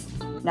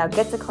Podcast. Now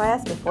get to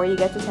class before you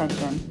get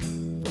detention.